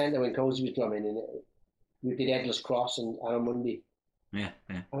Newport Centre when Cozy was drumming, and we did Endless Cross and Alan Mundy. Yeah.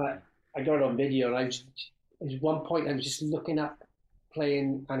 And I got it on video, and at one point I was just looking up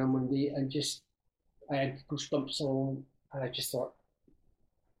playing Alan Mundy, and I had goosebumps on, and I just thought,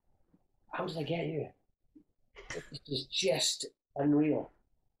 how did I get here? It's just unreal.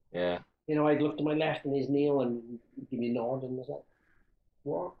 Yeah. I'd look to my left and there's Neil and give me a nod, and I was like,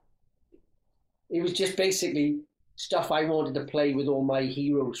 what? It was just basically stuff I wanted to play with all my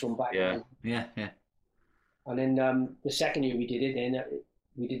heroes from back then. Yeah. And then the second year we did it, then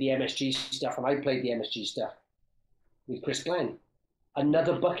we did the MSG stuff, and I played the MSG stuff with Chris Glenn.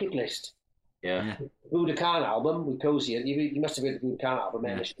 Another bucket list. Yeah. Buddha Khan album with Cozy. You must have heard the Buddha Khan album,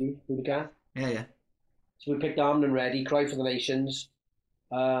 Yeah. MSG, Buddha Khan. Yeah. So we picked Armed and Ready, Cry for the Nations,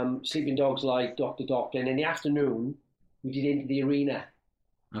 Sleeping Dogs Like, Dr. Doctor, and in the afternoon we did Into the Arena.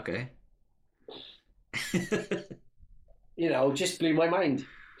 Okay. Just blew my mind.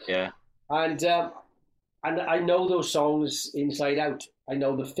 Yeah. And I know those songs inside out. I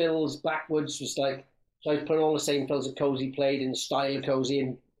know the fills backwards was like, so I put all the same fills that Cozy played in the style of Cozy,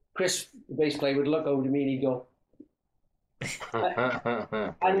 and Chris, the bass player, would look over to me and he'd go,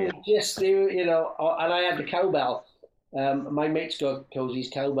 and just do, and I had the cowbell. My mate's got Cozy's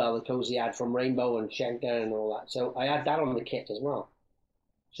cowbell that Cozy had from Rainbow and Schenker and all that. So I had that on the kit as well.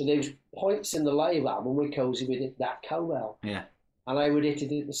 So there was points in the live album where Cozy would hit that cowbell. Yeah. And I would hit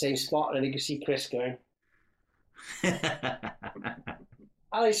it at the same spot, and you could see Chris going.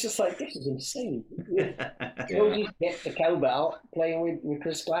 And it's just like, this is insane. Cozy hit the cowbell playing with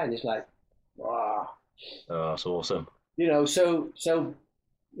Chris Glenn. It's like, wow. Oh, that's awesome. So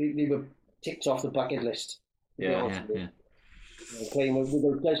they were ticked off the bucket list. Yeah. Playing with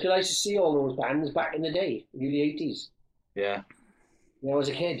those guys. Because I used to see all those bands back in the day, in the 80s. Yeah. As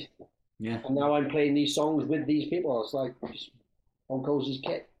a kid. Yeah. And now I'm playing these songs with these people. It's like on Cozy's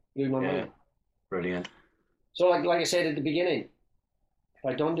kit. Blew my mind. Brilliant. So like I said at the beginning, if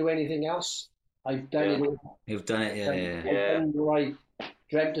I don't do anything else, I've done it all. You've done it, I've done what I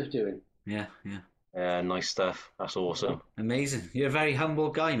dreamt of doing. Yeah. Yeah, nice stuff. That's awesome. Amazing. You're a very humble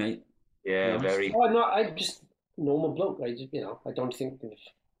guy, mate. Yeah, very. Oh, I'm not. I'm just a normal bloke. I don't think of.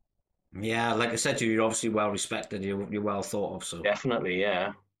 Yeah, like I said to you, you're obviously well respected. You're well thought of. So Definitely,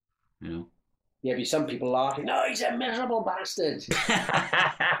 yeah. Yeah, but some people laughing. No, he's a miserable bastard.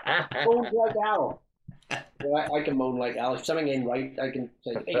 Moans like hell. I can moan like hell. If something ain't right, I can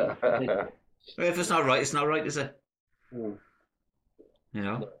say, hey. If it's not right, it's not right, is it? Mm.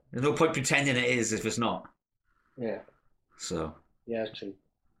 There's no point pretending it is if it's not. Yeah. So. Yeah, it's true.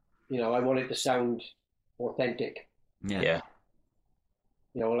 I want it to sound authentic. Yeah.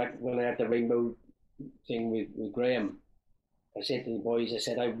 Like when I had the Rainbow thing with Graham, I said to the boys,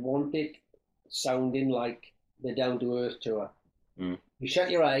 I want it sounding like the Down to Earth tour. Mm. You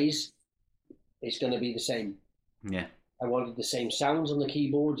shut your eyes, it's going to be the same. Yeah. I wanted the same sounds on the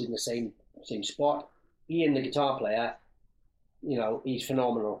keyboards in the same spot. Ian, the guitar player, he's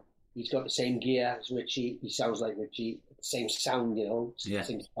phenomenal. He's got the same gear as Richie. He sounds like Richie. The same sound,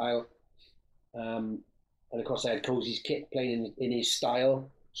 same style. And of course, I had Cozy's kit playing in his style,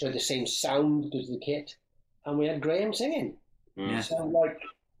 so the same sound as the kit. And we had Graham singing. Yeah. So, like,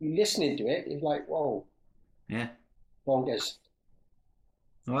 listening to it, it's like, whoa. Yeah. Bonkers.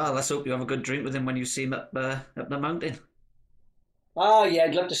 Well, let's hope you have a good drink with him when you see him up the mountain. Oh, yeah,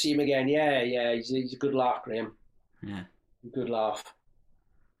 I'd love to see him again. Yeah, yeah, he's a good laugh, Graham. Yeah. Good laugh.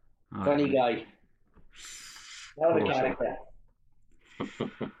 All Funny right. guy. Not a Awesome. character.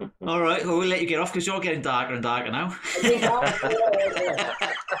 All right, well, we'll let you get off because you're getting darker and darker now.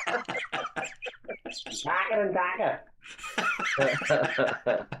 Darker and darker.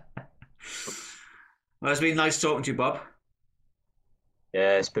 Well, it's been nice talking to you, Bob.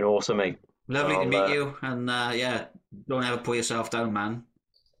 Yeah, it's been awesome, mate. Lovely to I'll, meet you. And yeah, don't ever put yourself down, man.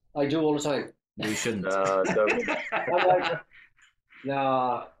 I do all the time. You shouldn't. Don't. I'm like,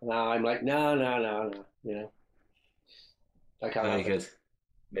 no. I'm like, no. You know, I can't. Very have it. good.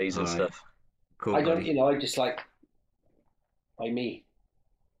 Amazing All right. stuff. Cool. I don't. buddy. You know, I just like by me.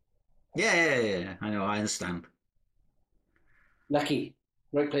 Yeah. I know. I understand. Lucky,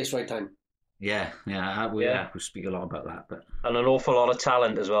 right place, right time. Yeah. We speak a lot about that, but And an awful lot of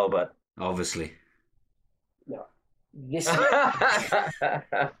talent as well, but. obviously. No, this Can't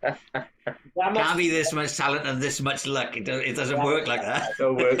be this much talent and this much luck. It doesn't work like that.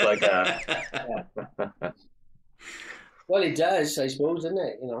 Don't work like that. well, it does, I suppose, doesn't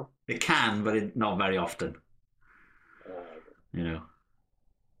it? You know. It can, but not very often. You know,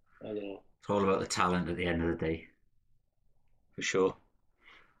 I don't know. it's all about the talent at the end of the day. For sure.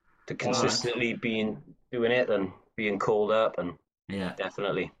 To consistently doing it and being called up, and Yeah,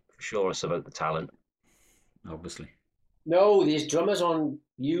 definitely, for sure, it's about the talent. obviously. No, there's drummers on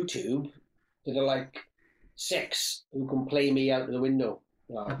YouTube that are like 6 who can play me out of the window.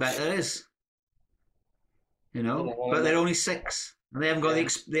 I bet there is. You know, Yeah. but they're only 6, and they haven't got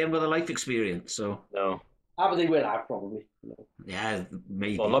they haven't got the life experience. So No. But they will have probably. You know. yeah,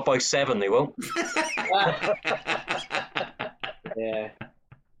 maybe. Well, not by 7, they won't. Yeah.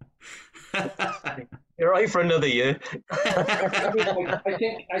 You're right for another year.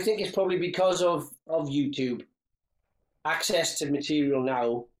 I think it's probably because of YouTube access to material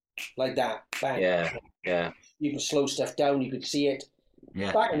now like that. Bang. Yeah. You can slow stuff down. You could see it.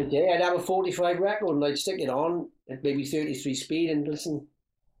 Yeah, Back in the day, I'd have a 45 record and I'd stick it on at maybe 33 speed and listen.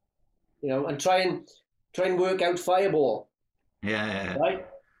 You know, and try and work out Fireball, yeah. right,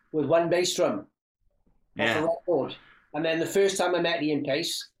 with one bass drum off a record. And then the first time I met Ian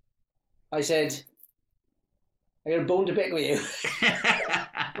Pace, I said, I got a bone to pick with you.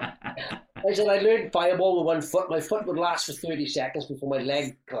 I said, I learned Fireball with one foot. My foot would last for 30 seconds before my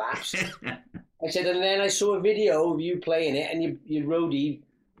leg collapsed. I said, and then I saw a video of you playing it, and your roadie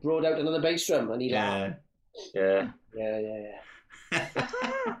brought out another bass drum, and he laughed. Yeah. Yeah.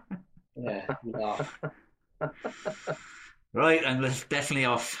 He laughed. Right, I'm definitely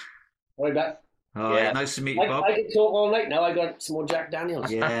off. All right, back. All right, nice to meet you, Bob. I can talk all night now. I got some more Jack Daniels.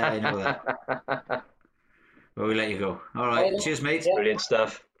 Yeah, I know that. Well, we let you go. All right, cheers, mate. Brilliant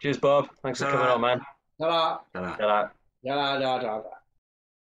stuff. Cheers, Bob. Thanks for coming on, man. Ta-da. Ta-ra. Ta-ra. Ta-da.